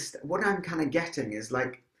I understand, what I'm kind of getting is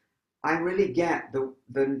like, I really get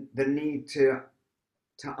the need to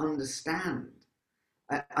understand,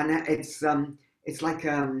 and it's like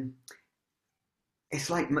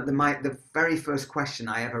the very first question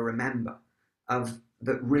I ever remember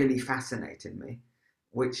that really fascinated me,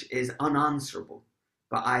 which is unanswerable,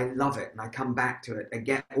 but I love it and I come back to it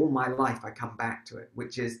again all my life. I come back to it,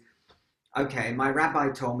 which is, okay, my rabbi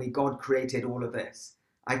told me God created all of this.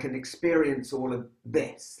 I can experience all of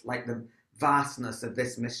this, like the vastness of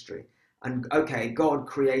this mystery. And okay, God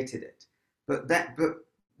created it. But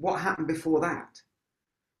what happened before that?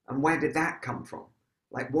 And where did that come from?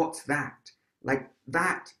 Like, what's that? Like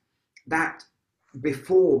that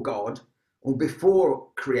before God, or before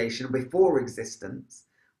creation, before existence,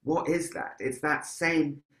 what is that? It's that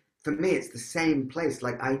same, for me, it's the same place.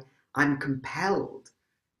 Like I'm compelled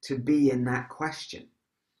to be in that question.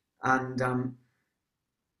 And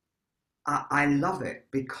I love it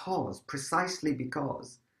precisely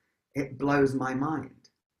because it blows my mind.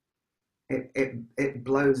 It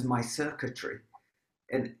blows my circuitry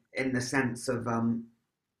in the sense of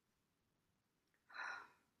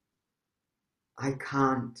I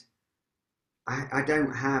can't, I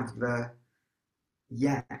don't have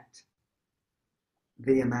yet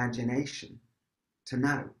the imagination to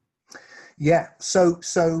know. Yeah. So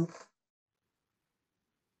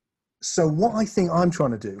what I think I'm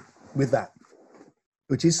trying to do with that,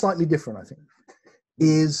 which is slightly different, I think,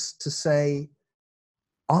 is to say,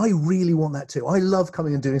 I really want that too. I love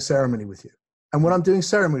coming and doing ceremony with you. And when I'm doing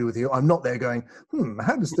ceremony with you, I'm not there going,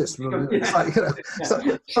 how does this? It's like, it's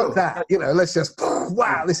like, fuck that, let's just,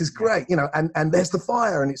 wow, this is great, and there's the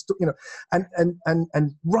fire, and it's,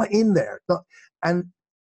 and right in there. And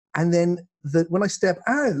then when I step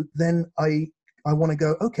out, then I want to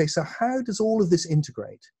go, okay, so how does all of this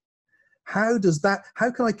integrate? How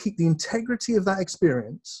can I keep the integrity of that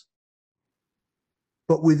experience,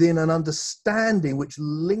 but within an understanding which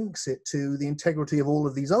links it to the integrity of all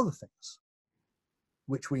of these other things,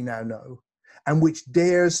 which we now know, and which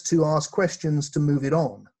dares to ask questions to move it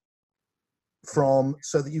on from,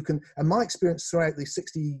 so that you can, and my experience throughout the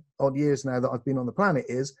 60 odd years now that I've been on the planet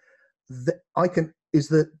is that I can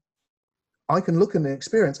look at an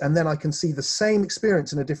experience and then I can see the same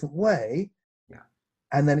experience in a different way. Yeah.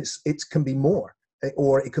 And then it can be more,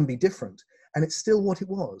 or it can be different, and it's still what it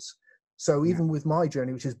was. So even with my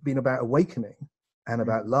journey, which has been about awakening and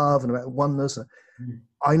about love and about oneness,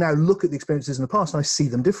 I now look at the experiences in the past and I see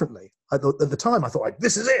them differently. At the time, I thought, like,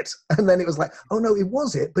 this is it. And then it was like, oh no, it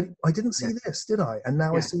was it, but I didn't see this, did I? And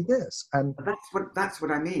now I see this. And that's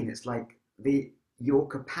what I mean. It's like the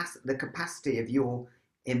capacity of your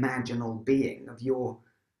imaginal being, of your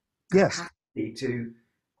capacity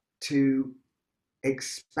to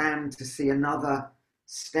expand, to see another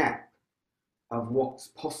step of what's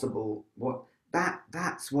possible.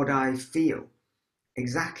 That's what I feel.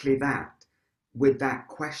 Exactly that, with that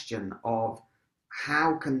question of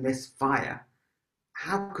how can this fire,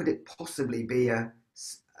 how could it possibly be an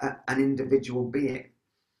individual being?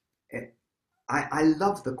 I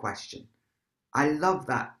love the question. I love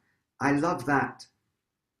that. I love that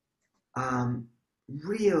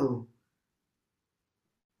real,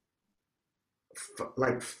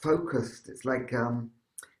 focused. It's like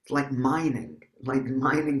mining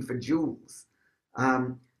for jewels.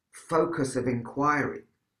 Focus of inquiry.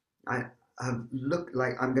 I look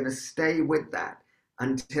like I'm going to stay with that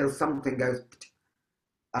until something goes.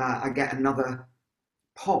 I get another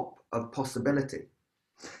pop of possibility,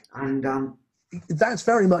 and that's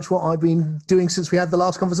very much what I've been doing since we had the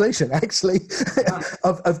last conversation, actually,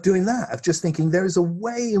 of doing that, of just thinking there is a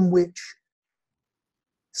way in which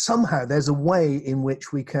somehow there's a way in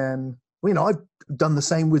which we can, I've done the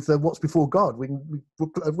same with What's Before God. We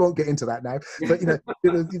won't get into that now, but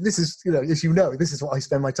this is, as this is what I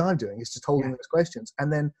spend my time doing, is just holding those questions.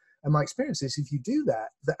 And my experience is, if you do that,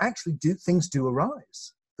 that actually things do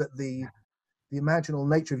arise, that the imaginal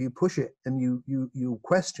nature of you push it and you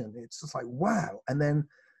question, it's just like, wow. And then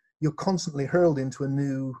you're constantly hurled into a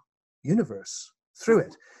new universe through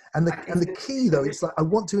it. And the key, though, it's like, I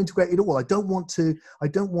want to integrate it all. I don't want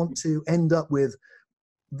to end up with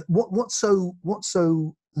what's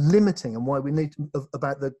so limiting, and why we need to,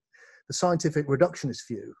 about the scientific reductionist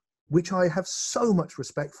view, which I have so much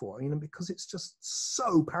respect for, because it's just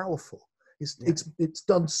so powerful. It's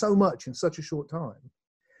done so much in such a short time,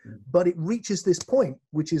 but it reaches this point,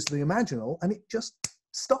 which is the imaginal, and it just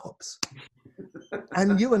stops.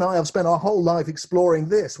 And you and I have spent our whole life exploring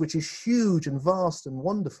this, which is huge and vast and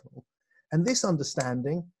wonderful, and this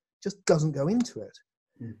understanding just doesn't go into it.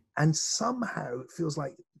 And somehow it feels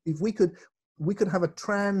like if we could have a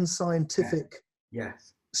trans-scientific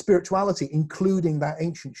spirituality, including that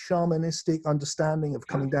ancient shamanistic understanding of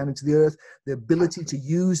coming down into the earth, the ability to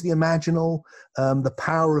use the imaginal, the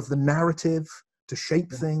power of the narrative to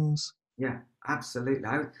shape things. Yeah, absolutely.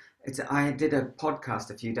 I did a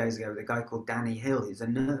podcast a few days ago with a guy called Danny Hill. He's a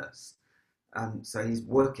nurse, so he's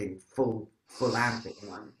working full out at the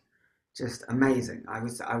moment. Just amazing. I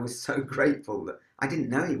was so grateful that I didn't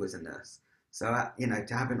know he was a nurse. So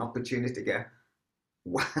to have an opportunity to go,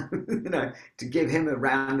 wow, to give him a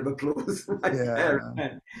round of applause.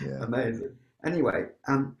 Amazing. Anyway,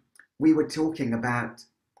 he was talking about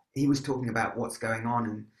what's going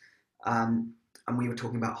on, and we were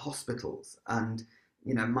talking about hospitals, and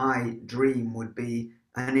my dream would be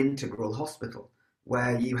an integral hospital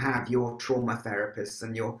where you have your trauma therapists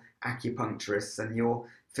and your acupuncturists and your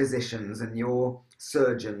physicians and your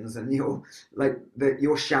surgeons and your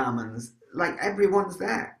shamans, like everyone's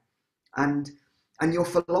there, and and you're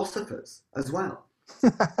philosophers as well.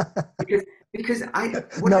 Because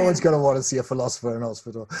no one's going to want to see a philosopher in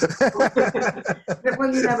hospital.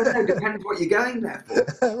 Well, you never know. Depends what you're going there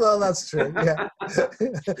for. Well, that's true. Yeah.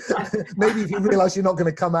 Maybe if you realise you're not going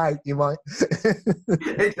to come out, you might.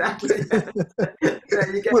 Exactly. Yeah,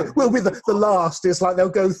 we'll be the last. It's like they'll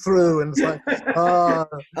go through, and it's like, oh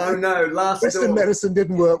no, last Western door. medicine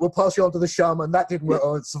didn't work. We'll pass you on to the shaman. That didn't work.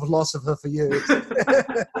 Oh, it's a philosopher for you.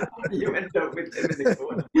 You end up with him in the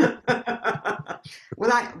corner.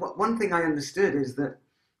 Well, one thing I understood is that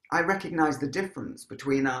I recognise the difference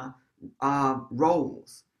between our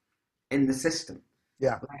roles in the system.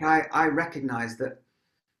 Yeah. Like I recognise that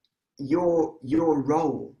your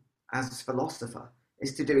role as philosopher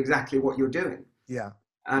is to do exactly what you're doing. Yeah.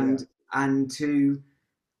 And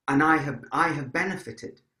I have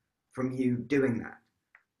benefited from you doing that.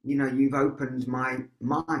 You know, you've opened my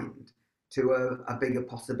mind to a bigger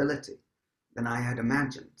possibility than I had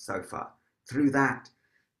imagined so far through that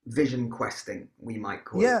vision questing, we might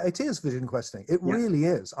call it. Yeah, it is vision questing. It really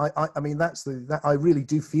is. I mean, I really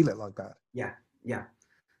do feel it like that. Yeah, yeah.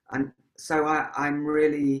 And so I'm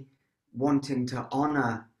really wanting to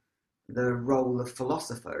honour the role of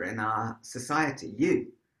philosopher in our society,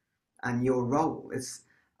 you and your role. It's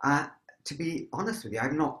to be honest with you,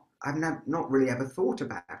 I've not really ever thought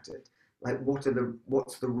about it. Like, what's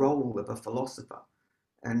the role of a philosopher?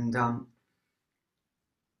 And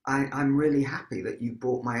I'm really happy that you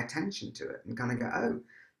brought my attention to it and kind of go, oh,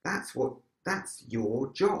 that's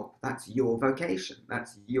your job, that's your vocation,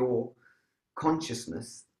 that's your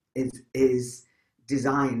consciousness is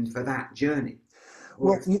designed for that journey.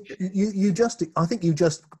 Well, I think you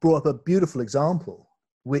just brought up a beautiful example,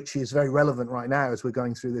 which is very relevant right now as we're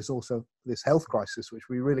going through this health crisis, which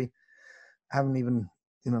we really haven't even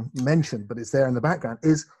mentioned, but it's there in the background.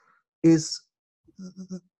 Is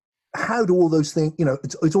how do all those things?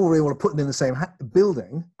 It's all really want to put them in the same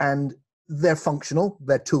building, and they're functional,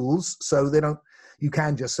 they're tools, so they don't. You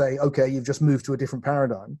can just say, okay, you've just moved to a different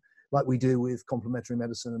paradigm, like we do with complementary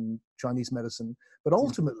medicine and Chinese medicine. But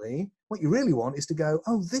ultimately, what you really want is to go,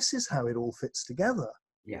 oh, this is how it all fits together.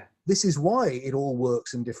 Yeah. This is why it all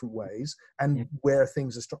works in different ways, and where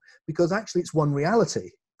things are strong. Because actually, it's one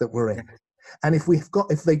reality that we're in. Yeah. And if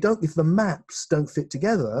the maps don't fit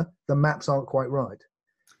together, the maps aren't quite right.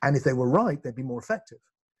 And if they were right, they'd be more effective.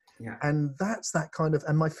 Yeah. And that's that kind of.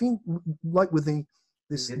 And my thing, like with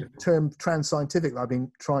this term trans-scientific,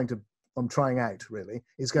 I'm trying out really,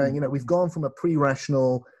 is going. We've gone from a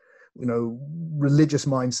pre-rational, religious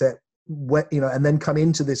mindset, and then come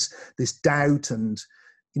into this doubt and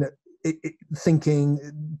thinking,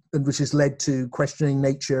 which has led to questioning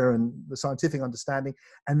nature and the scientific understanding,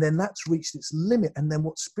 and then that's reached its limit. And then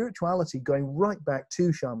what spirituality, going right back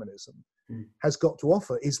to shamanism, has got to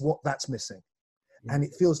offer is what that's missing. And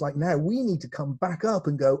it feels like now we need to come back up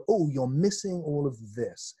and go, oh, you're missing all of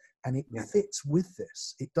this, and it fits with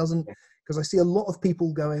this. It doesn't, because I see a lot of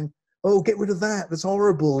people going, oh, get rid of that, that's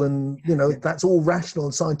horrible, and that's all rational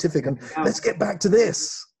and scientific, and let's get back to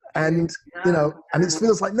this. And and it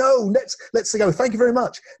feels like, no, let's go, thank you very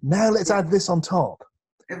much, now let's add this on top.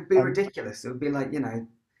 It would be ridiculous. It would be like,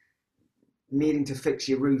 needing to fix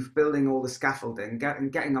your roof, building all the scaffolding,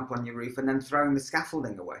 getting up on your roof and then throwing the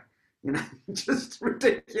scaffolding away. Just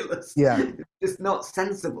ridiculous. Yeah. It's not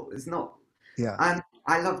sensible. It's not. Yeah. And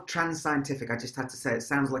I love trans-scientific. I just had to say, it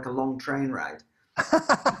sounds like a long train ride. I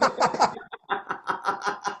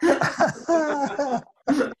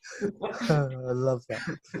love that.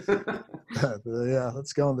 Yeah,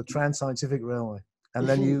 let's go on the trans-scientific railway, and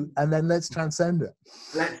then let's transcend it.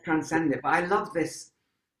 Let's transcend it. But I love this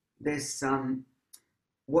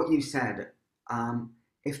what you said.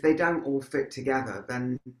 If they don't all fit together,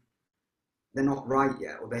 then they're not right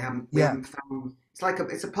yet, or we haven't found. It's like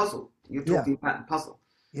it's a puzzle. You're talking about a puzzle.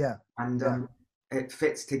 Yeah. And it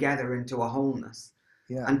fits together into a wholeness.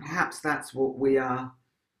 Yeah. And perhaps that's what we are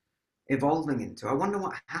evolving into. I wonder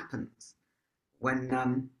what happens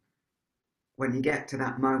when you get to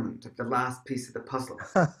that moment of the last piece of the puzzle,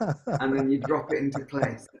 and then you drop it into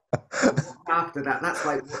place. What's after that? That's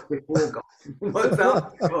like what's before God. What's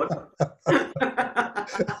after God?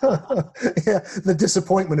 Yeah, the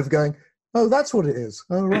disappointment of going, oh, that's what it is.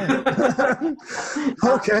 Oh, right.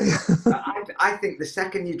 Okay. I think the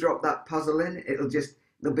second you drop that puzzle in,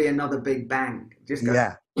 there'll be another big bang. Just go.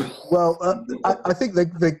 Yeah. Well, I think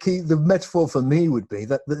the metaphor for me would be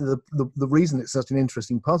that the reason it's such an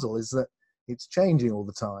interesting puzzle is that it's changing all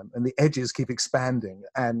the time, and the edges keep expanding,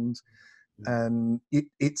 and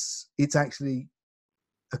it's actually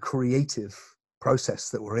a creative process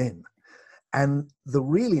that we're in. And the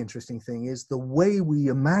really interesting thing is the way we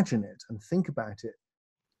imagine it and think about it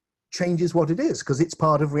changes what it is, because it's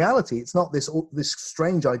part of reality. It's not this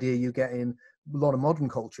strange idea you get in a lot of modern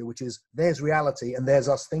culture, which is there's reality and there's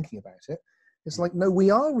us thinking about it. It's like, no,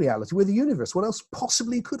 we are reality. We're the universe. What else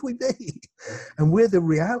possibly could we be? And we're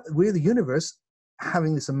the universe,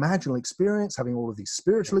 having this imaginal experience, having all of these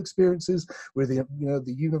spiritual experiences. We're the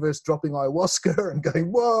universe dropping ayahuasca and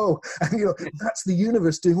going, whoa, and that's the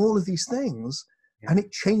universe doing all of these things. And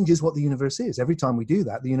it changes what the universe is. Every time we do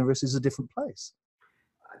that, the universe is a different place.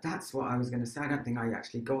 That's what I was going to say. I don't think I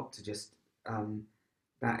actually got to just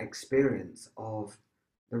that experience of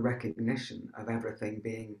the recognition of everything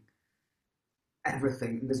being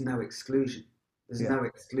everything. There's no exclusion. There's no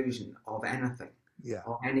exclusion of anything. Yeah.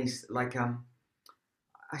 Or any, like,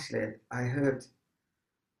 actually, I heard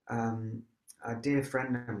a dear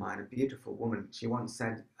friend of mine, a beautiful woman, she once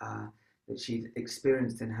said that she'd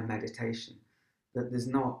experienced in her meditation that there's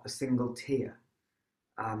not a single tear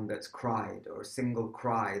that's cried, or a single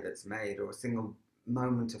cry that's made, or a single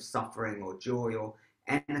moment of suffering or joy or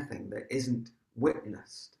anything that isn't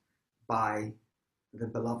witnessed by the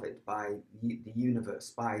beloved, by the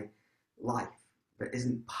universe, by life, that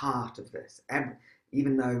isn't part of this.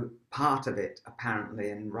 Even though part of it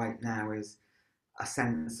apparently and right now is a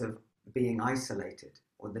sense of being isolated,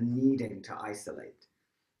 or the needing to isolate.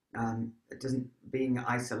 Being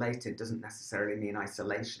isolated doesn't necessarily mean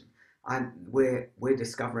isolation. We're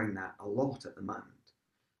discovering that a lot at the moment,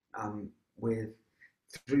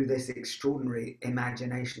 through this extraordinary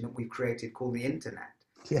imagination that we've created called the internet,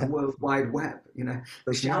 the World Wide Web.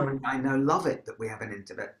 The Shaman I know love it that we have an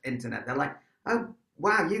internet. They're like, oh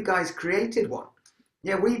wow, you guys created one.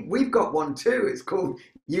 Yeah, we've got one too. It's called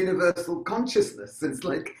universal consciousness.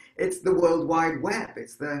 It's the World Wide Web.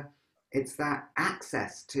 It's that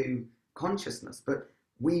access to consciousness, but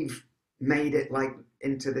we've made it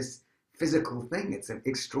into this physical thing. It's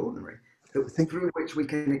extraordinary, through which we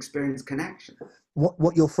can experience connection.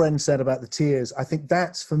 What your friend said about the tears, I think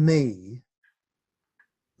that's, for me,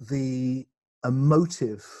 the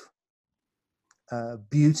emotive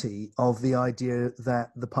beauty of the idea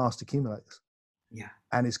that the past accumulates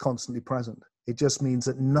and is constantly present. It just means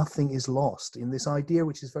that nothing is lost in this idea,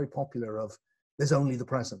 which is very popular, of there's only the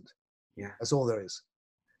present. That's all there is.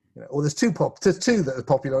 Or there's two that are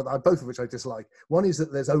popular, both of which I dislike. One is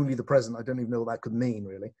that there's only the present. I don't even know what that could mean,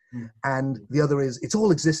 really. And the other is it's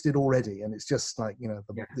all existed already, and it's just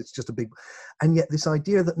it's just a big. And yet this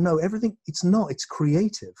idea that no, everything, it's not. It's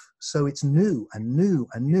creative, so it's new and new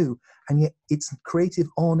and new, and yet it's creative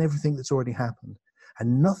on everything that's already happened,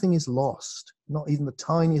 and nothing is lost, not even the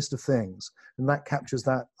tiniest of things. And that captures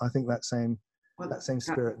that. I think that same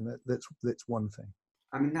spirit, and that's one thing.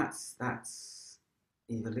 I mean, that's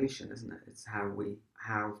evolution, isn't it? It's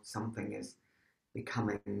how something is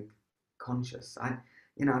becoming conscious. And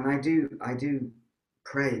I do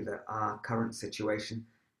pray that our current situation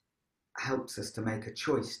helps us to make a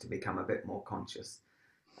choice to become a bit more conscious.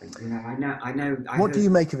 I know. What do you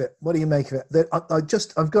make of it? What do you make of it?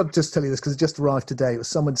 I've got to just tell you this because it just arrived today. It was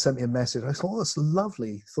someone sent me a message. I thought, that's a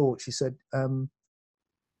lovely thought. She said, I've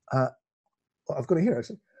got it here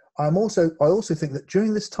actually. I also think that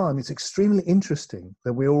during this time, it's extremely interesting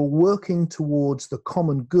that we're all working towards the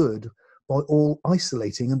common good by all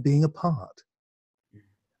isolating and being apart.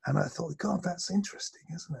 And I thought, God, that's interesting,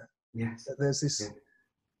 isn't it? Yes. That there's this.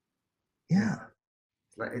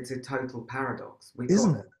 It's a total paradox. We've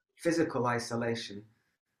Isn't got it? Physical isolation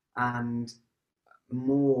and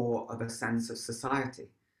more of a sense of society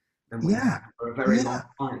than we had for a very long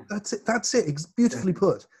time. That's it. It's beautifully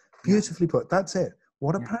put. Beautifully put. That's it.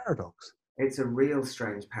 What a paradox. It's a real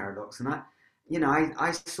strange paradox. And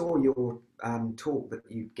I saw your talk that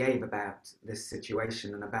you gave about this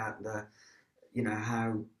situation and about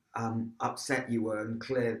how upset you were, and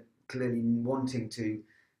clearly wanting to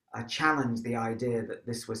challenge the idea that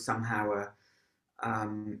this was somehow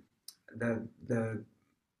the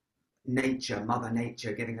Mother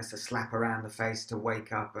Nature giving us a slap around the face to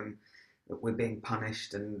wake up, and that we're being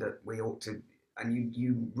punished, and that we ought to. And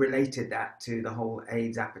you related that to the whole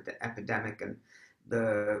AIDS epidemic and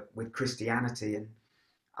with Christianity, and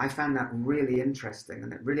I found that really interesting,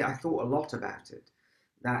 and I thought a lot about it,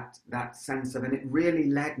 that sense of, and it really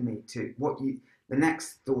led me to the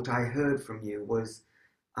next thought I heard from you was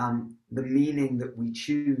the meaning that we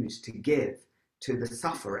choose to give to the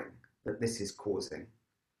suffering that this is causing.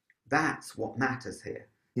 That's what matters here.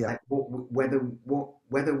 Yeah.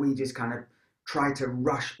 Whether we just kind of try to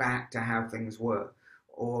rush back to how things were,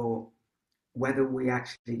 or whether we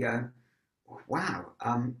actually go, wow,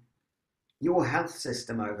 your health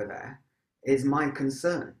system over there is my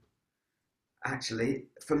concern. actually,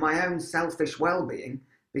 for my own selfish well-being,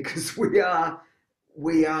 because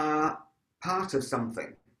we are part of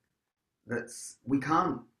something that's we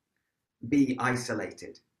can't be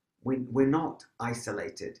isolated. We're not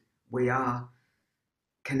isolated. We are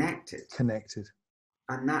connected, Connected.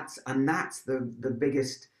 and that's the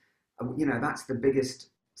biggest, that's the biggest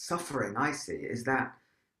suffering I see, is that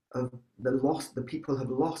of the people have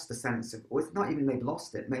lost a sense of, or it's not even they've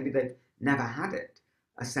lost it, maybe they've never had it,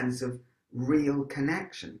 a sense of real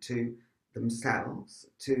connection to themselves,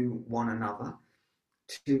 to one another,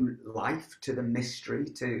 to life, to the mystery,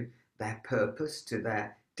 to their purpose, to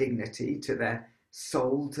their dignity, to their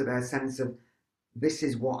soul, to their sense of, this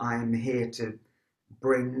is what I'm here to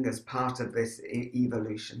bring as part of this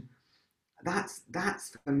evolution. That's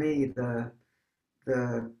for me the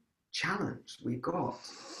challenge we've got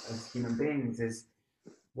as human beings, is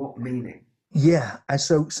what meaning. Yeah, and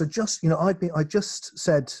so just I just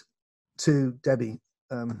said to Debbie,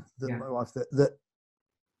 that Yeah, my wife, that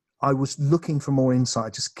I was looking for more insight. I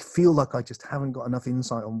just feel like I just haven't got enough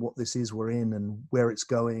insight on what this is we're in and where it's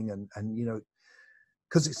going, and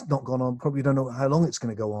because it's not gone on. Probably don't know how long it's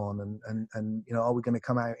going to go on, and are we going to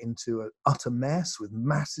come out into an utter mess with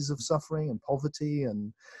masses of suffering and poverty,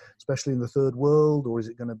 and especially in the third world, or is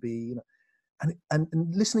it going to be, and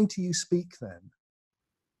listening to you speak, then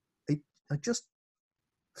it just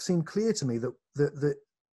seemed clear to me that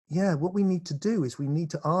yeah, what we need to do is we need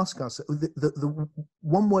to ask ourselves, the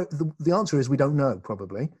one way, the answer is we don't know,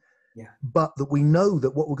 probably, yeah, but that we know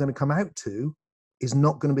that what we're going to come out to is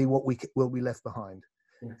not going to be what we will be left behind,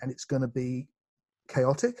 yeah, and it's going to be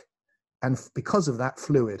chaotic, and because of that,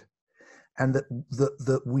 fluid, and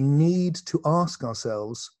that we need to ask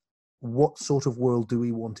ourselves, what sort of world do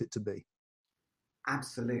we want it to be?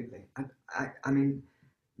 absolutely. I mean,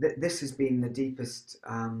 this has been the deepest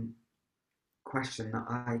question that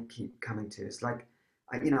I keep coming to. It's like,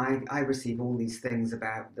 I receive all these things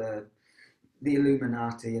about the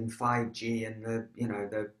Illuminati and 5G and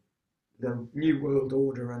the New World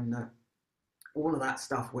Order and all of that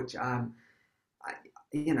stuff, which I,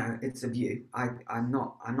 it's a view. I'm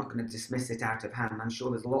not going to dismiss it out of hand. I'm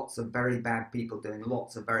sure there's lots of very bad people doing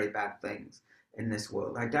lots of very bad things in this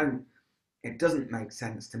world. I don't. It doesn't make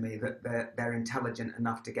sense to me that they're intelligent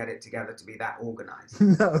enough to get it together to be that organized.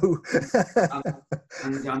 No.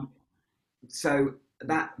 Um, and so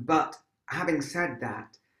that, but having said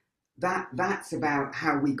that, that's about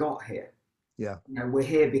how we got here. Yeah. We're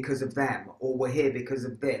here because of them, or we're here because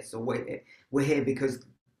of this, or we're here because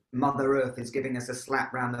Mother Earth is giving us a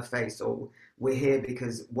slap round the face, or we're here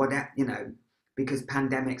because because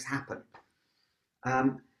pandemics happen.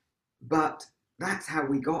 But that's how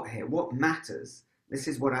we got here. What matters, this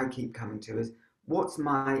is what I keep coming to, is what's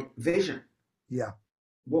my vision? Yeah.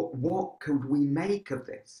 What could we make of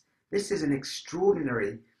this? This is an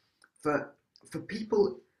extraordinary, for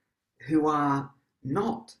people who are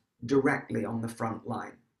not directly on the front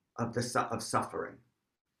line of suffering,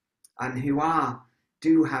 and who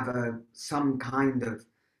do have some kind of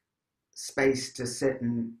space to sit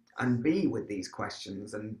and be with these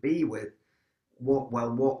questions, and be with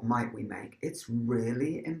what might we make. It's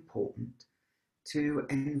really important to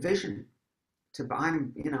envision.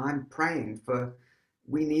 I'm praying for,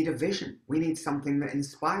 we need a vision. We need something that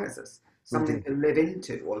inspires us, We something do. to live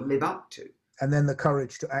into or live up to. And then the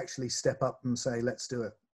courage to actually step up and say, let's do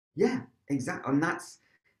it. Yeah, exactly. And it's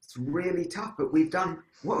really tough, but we've done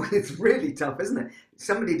it's really tough, isn't it?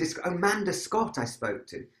 Somebody Amanda Scott I spoke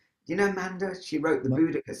to. Do you know Amanda? She wrote the No.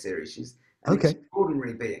 Boudica series. She's an Okay.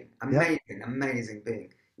 extraordinary being, Yeah. amazing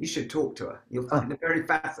being. You should talk to her. You'll Ah, find her very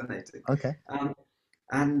fascinating. okay. Um,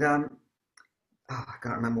 and I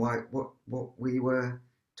can't remember what we were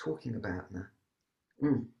talking about now.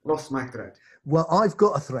 Lost my thread. Well, I've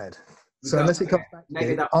got a thread. So unless it Okay, comes back to maybe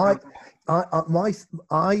me, that will come back.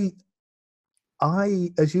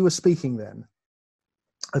 as you were speaking then,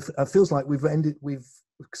 it feels like we've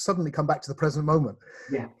suddenly come back to the present moment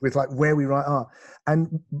Yeah. with like where we right are.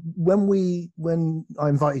 And when I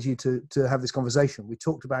invited you to have this conversation, we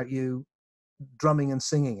talked about you drumming and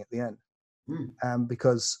singing at the end, Mm.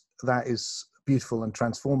 because that is beautiful and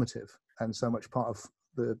transformative and so much part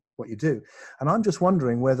of what you do. And I'm just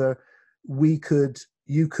wondering whether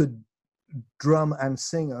you could drum and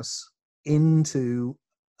sing us into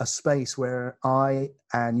a space where I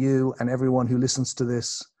and you and everyone who listens to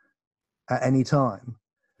this at any time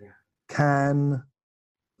Yeah. can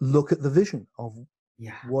look at the vision of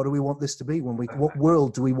Yeah. what do we want this to be, what Perfect.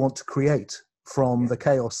 world do we want to create from Yeah. the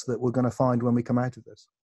chaos that we're going to find when we come out of this.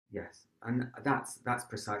 Yes, and that's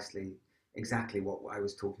precisely exactly what I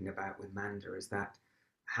was talking about with Manda. Is that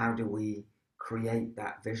how do we create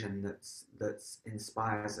that vision that's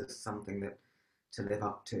inspires us something that to live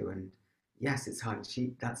up to. And yes, it's hard.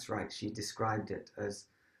 That's right. She described it as,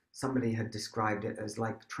 somebody had described it as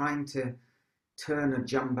like trying to turn a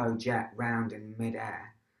jumbo jet round in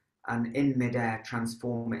midair, and in midair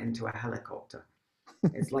transform it into a helicopter.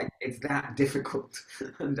 It's like it's that difficult.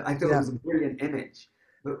 And I thought it Yeah, was a brilliant image.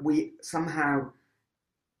 But we somehow,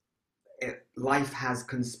 life has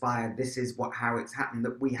conspired. This is how it's happened,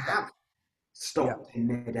 that we yeah, have yeah, stopped in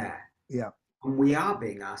midair, yeah, and we are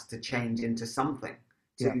being asked to change into something,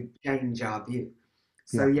 yeah, to change our view.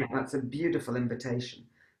 So yeah. yeah, that's a beautiful invitation,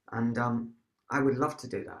 and I would love to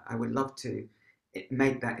do that. I would love to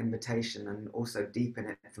make that invitation and also deepen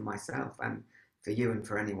it for myself and for you and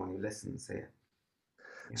for anyone who listens here.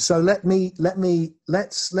 Yeah. So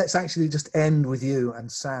let's actually just end with you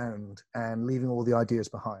and sound and leaving all the ideas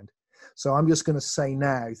behind. So I'm just going to say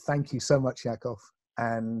now, thank you so much, Yakov,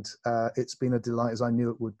 and it's been a delight, as I knew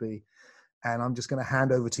it would be. And I'm just going to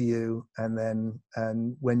hand over to you, and then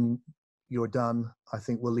when you're done, I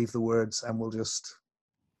think we'll leave the words and we'll just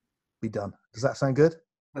be done. Does that sound good?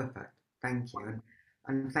 Perfect. Thank you,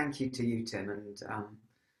 and thank you to you, Tim, and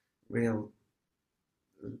real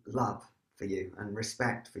love for you and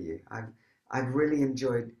respect for you. I've really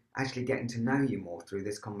enjoyed actually getting to know you more through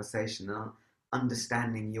this conversation and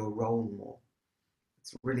understanding your role more.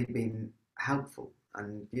 It's really been helpful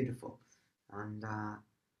and beautiful, and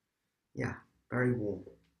yeah, very warm.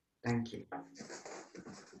 Thank you.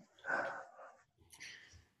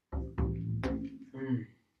 Mm,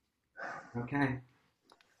 okay.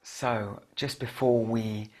 So, just before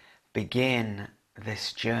we begin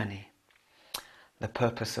this journey, the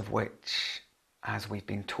purpose of which, as we've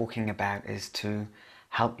been talking about, is to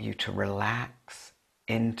help you to relax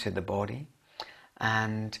into the body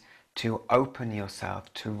and to open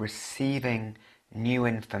yourself to receiving new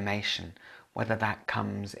information, whether that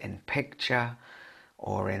comes in picture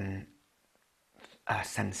or in a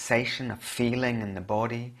sensation, a feeling in the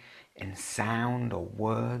body, in sound or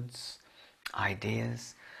words,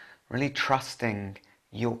 ideas, really trusting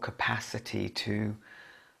your capacity to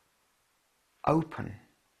open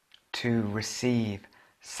to receive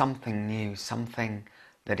something new, something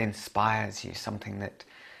that inspires you, something that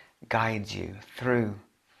guides you through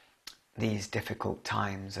these difficult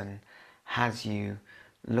times and has you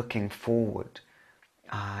looking forward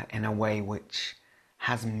in a way which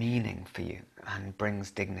has meaning for you and brings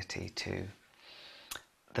dignity to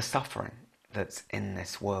the suffering that's in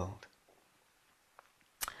this world.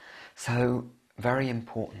 So, very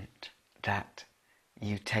important that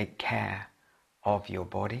you take care of your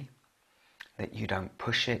body, that you don't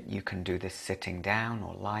push it. You can do this sitting down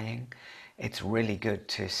or lying. It's really good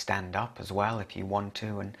to stand up as well if you want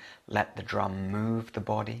to and let the drum move the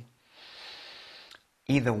body.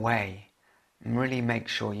 Either way, really make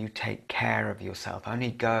sure you take care of yourself. Only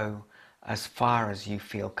go as far as you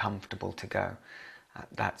feel comfortable to go.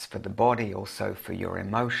 That's for the body, also for your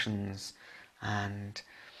emotions, and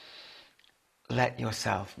let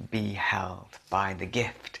yourself be held by the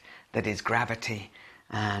gift that is gravity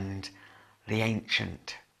and the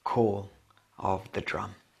ancient call of the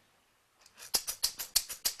drum.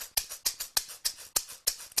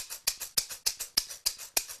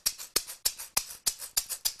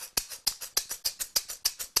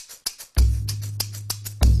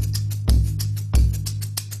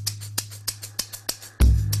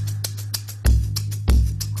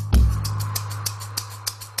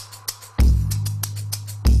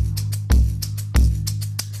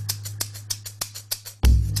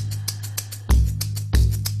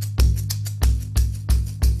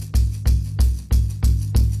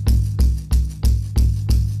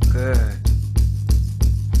 Good.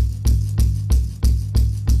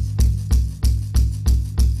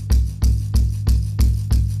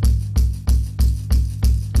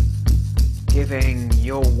 Giving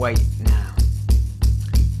your weight now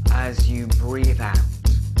as you breathe out,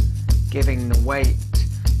 giving the weight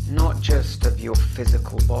not just of your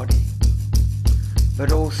physical body,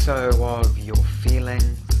 but also of your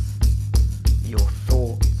feelings, your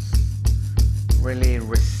thoughts, really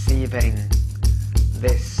receiving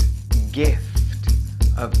this gift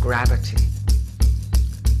of gravity,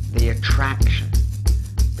 the attraction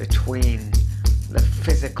between the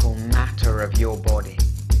physical matter of your body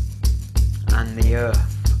and the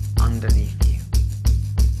earth underneath you.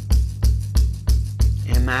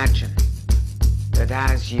 Imagine that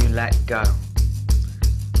as you let go,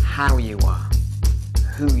 how you are,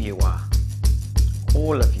 who you are,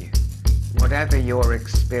 all of you, whatever your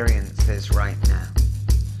experience is right now,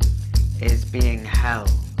 is being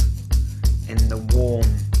held in the warm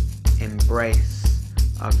embrace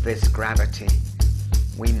of this gravity,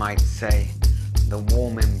 we might say the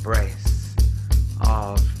warm embrace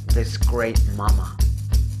of this great mama,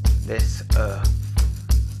 this earth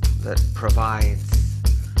that provides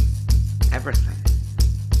everything.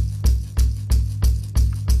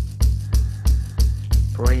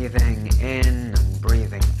 Breathing in and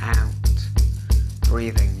breathing out,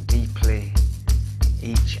 breathing deeply,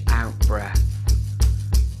 each out breath,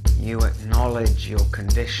 you acknowledge your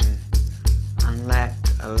condition and let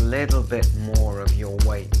a little bit more of your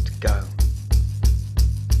weight go.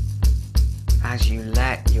 As you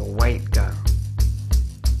let your weight go,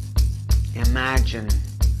 imagine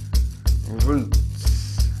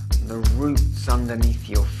roots, the roots underneath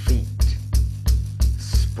your feet,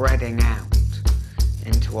 spreading out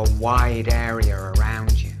into a wide area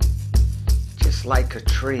around you, just like a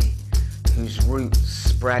tree whose roots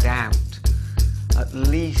spread out at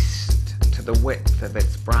least to the width of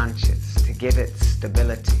its branches to give it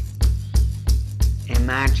stability.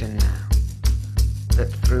 Imagine now that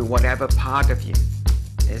through whatever part of you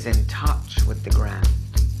is in touch with the ground,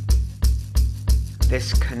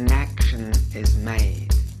 this connection is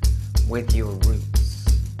made with your roots.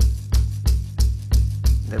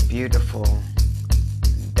 The beautiful,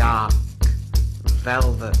 dark,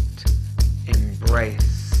 velvet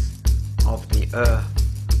embrace of the earth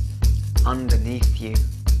underneath you,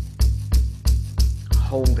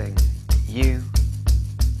 holding you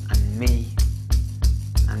and me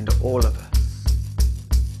and all of us.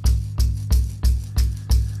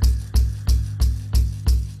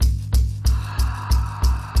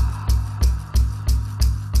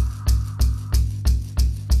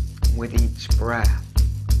 With each breath,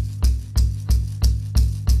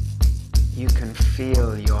 you can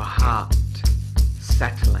feel your heart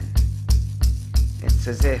settling. It's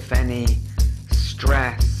as if any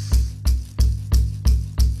stress,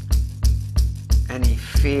 any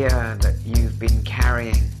fear that you've been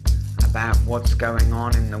carrying about what's going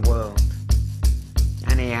on in the world,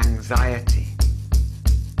 any anxiety,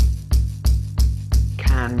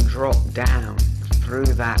 can drop down through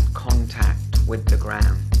that contact with the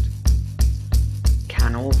ground,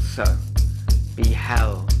 can also be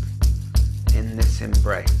held in this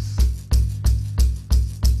embrace.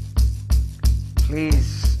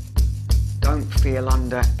 Please don't feel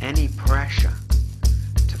under any pressure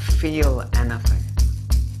to feel anything.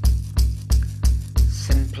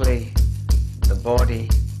 Simply the body,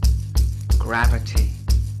 gravity,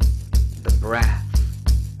 the breath,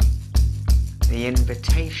 the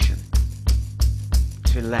invitation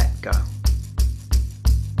to let go.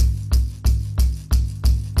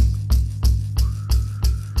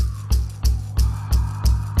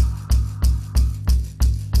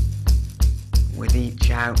 With each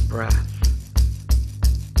out breath,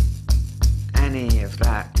 any of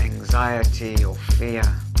that anxiety or fear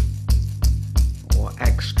or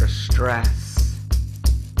extra stress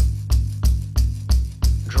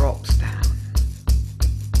drops down.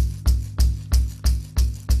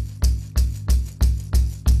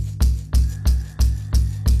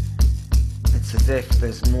 It's as if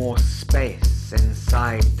there's more space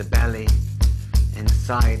inside the belly,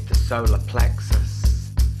 inside the solar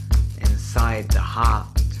plexus, inside the heart.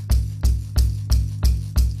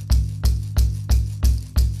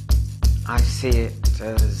 I see it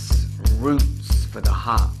as roots for the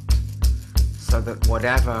heart, so that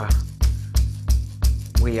whatever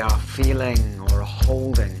we are feeling or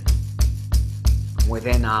holding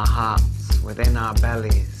within our hearts, within our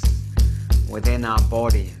bellies, within our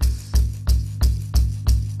bodies,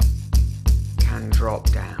 can drop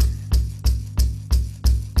down.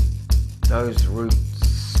 Those roots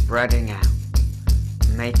spreading out,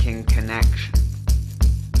 making connection.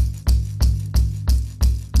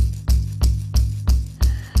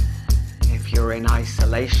 If you're in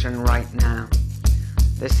isolation right now,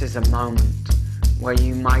 this is a moment where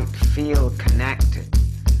you might feel connected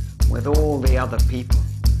with all the other people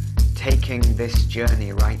taking this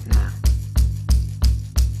journey right now.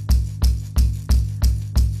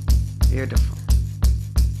 Beautiful.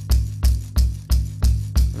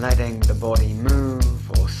 Letting the body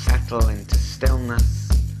move or settle into stillness,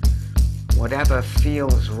 whatever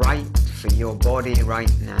feels right for your body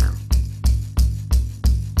right now.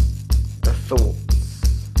 The thoughts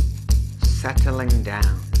settling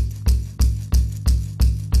down.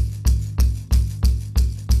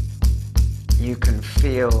 You can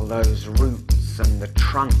feel those roots and the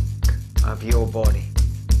trunk of your body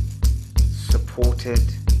supported,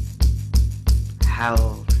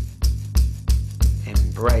 held,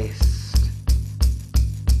 embraced,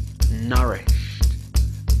 nourished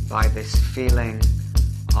by this feeling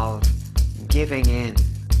of giving in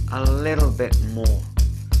a little bit more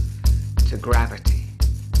to gravity.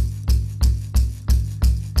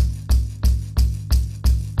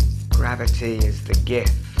 Gravity is the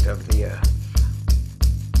gift of the earth.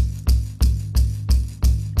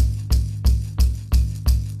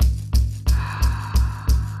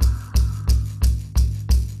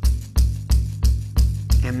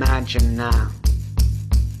 Imagine now,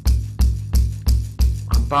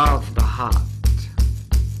 above the heart,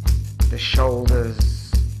 the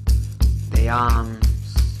shoulders, the arms,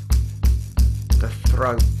 the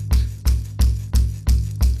throat,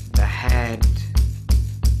 the head,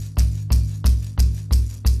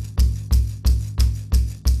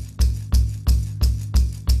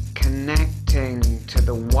 connecting to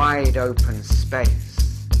the wide open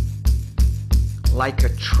space, like a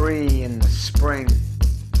tree in the spring,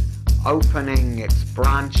 opening its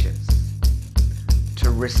branches to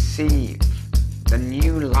receive the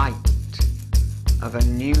new light of a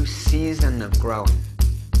new season of growing.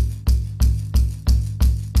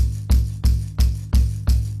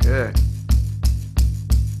 Good.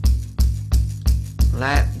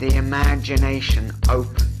 Let the imagination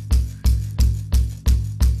open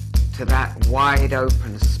to that wide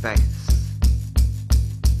open space,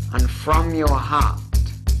 and from your heart,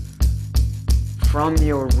 from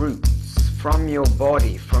your roots, from your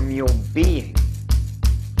body, from your being,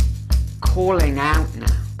 calling out now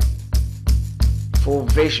for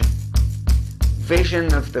vision.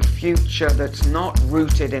 Vision of the future that's not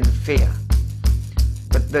rooted in fear,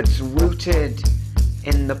 but that's rooted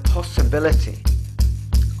in the possibility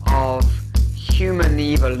of human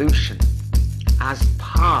evolution as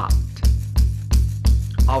part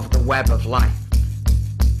of the web of life.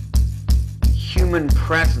 Human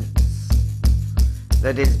presence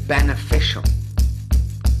that is beneficial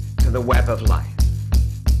to the web of life.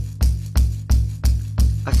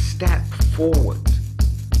 A step forward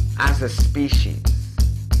as a species,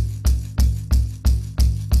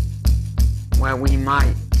 where we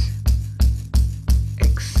might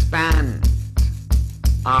expand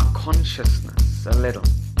our consciousness a little,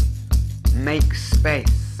 make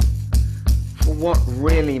space for what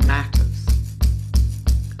really matters,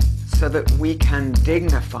 so that we can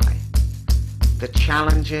dignify the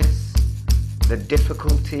challenges, the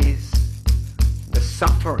difficulties, the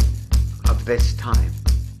suffering of this time,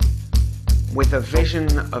 with a vision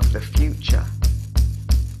of the future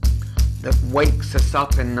that wakes us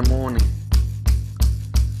up in the morning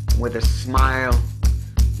with a smile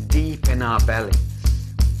deep in our bellies,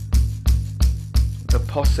 the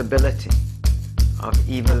possibility of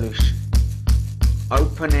evolution,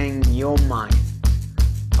 opening your mind,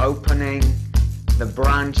 opening the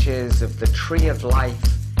branches of the tree of life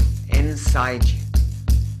inside you,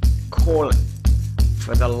 calling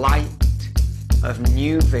for the light of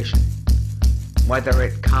new vision, whether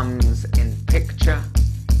it comes in picture,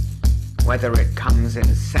 whether it comes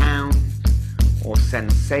in sound or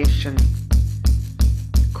sensation,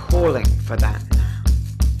 calling for that now.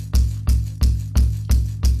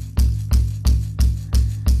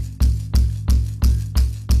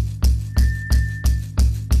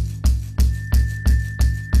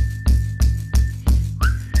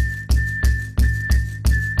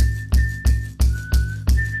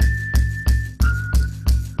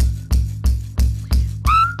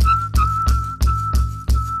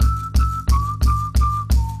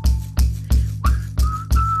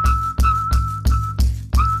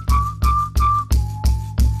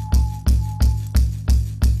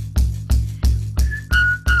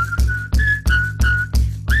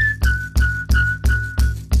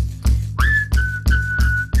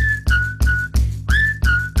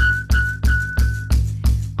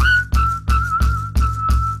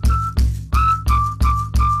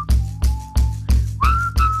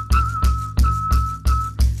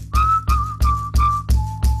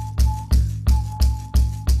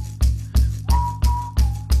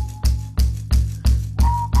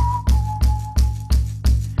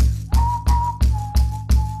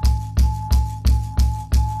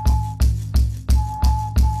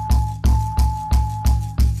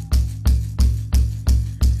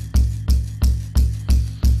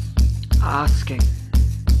 Asking,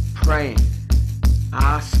 praying,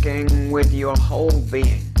 asking with your whole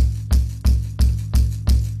being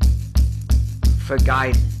for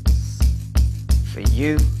guidance, for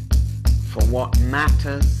you, for what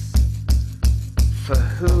matters, for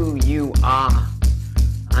who you are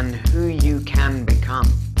and who you can become.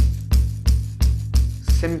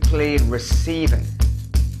 Simply receiving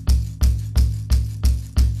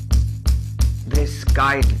this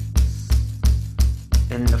guidance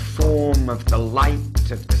in the form of the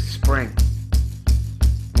light of the spring,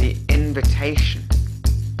 the invitation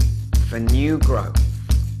for new growth,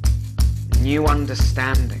 new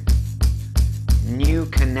understanding, new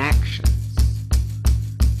connections,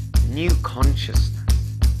 new consciousness.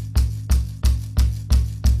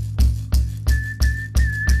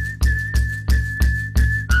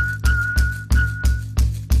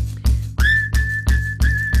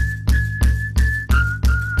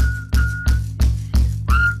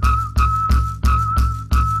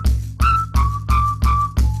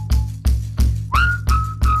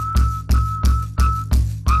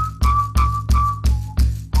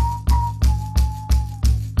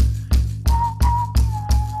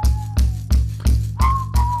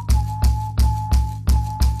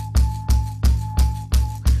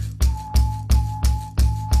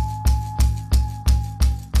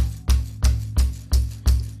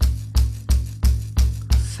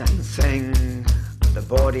 Sensing the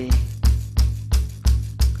body,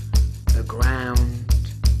 the ground,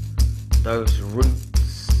 those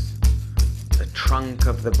roots, the trunk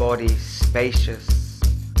of the body spacious,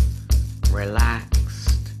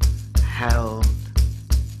 relaxed, held,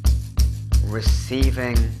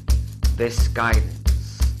 receiving this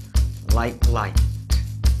guidance like light,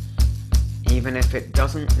 even if it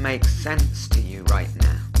doesn't make sense to you right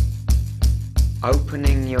now.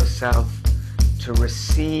 Opening yourself to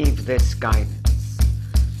receive this guidance.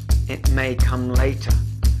 It may come later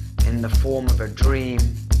in the form of a dream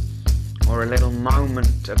or a little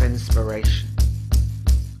moment of inspiration,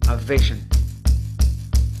 a vision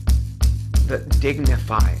that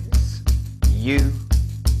dignifies you,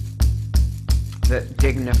 that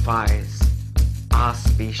dignifies our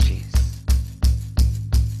species.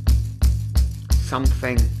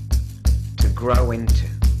 Something to grow into,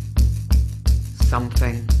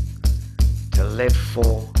 something to live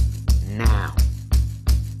for now,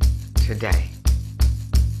 today.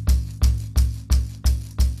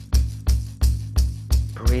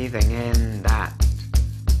 Breathing in that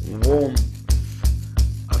warmth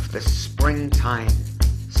of the springtime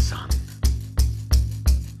sun.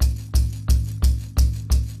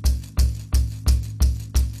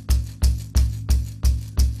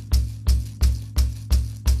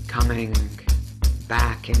 Coming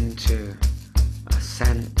back into a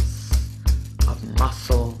sense of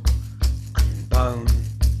muscle and bone,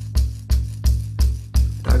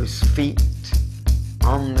 those feet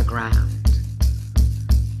on the ground,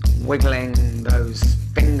 wiggling those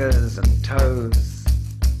fingers and toes,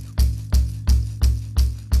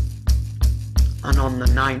 and on the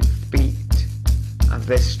 9th beat of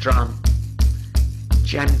this drum,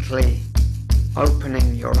 gently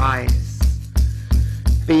opening your eyes,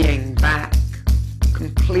 being back,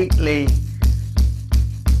 completely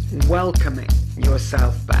welcoming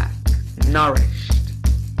yourself back, nourished,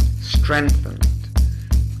 strengthened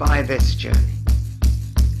by this journey,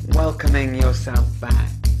 welcoming yourself back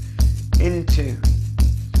into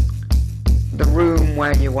the room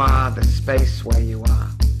where you are, the space where you are,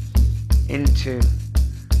 into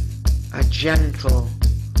a gentle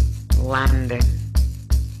landing,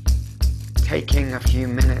 taking a few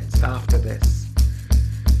minutes after this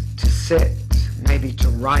to sit, maybe to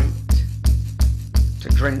write, to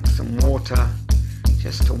drink some water,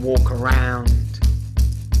 just to walk around,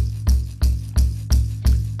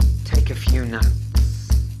 take a few notes.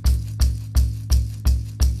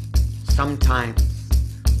 Sometimes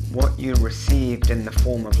what you received in the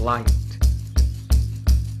form of light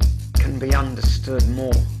can be understood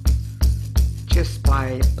more just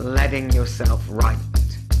by letting yourself write.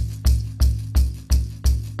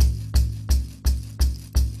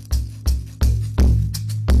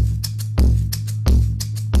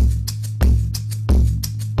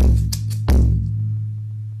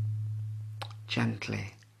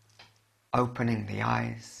 Gently opening the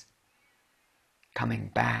eyes, coming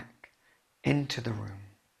back into the room,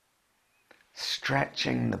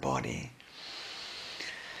 stretching the body.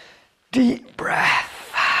 Deep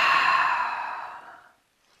breath.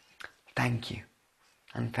 Thank you.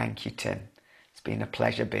 And thank you, Tim. It's been a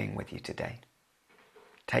pleasure being with you today.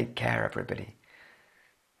 Take care, everybody.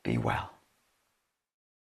 Be well.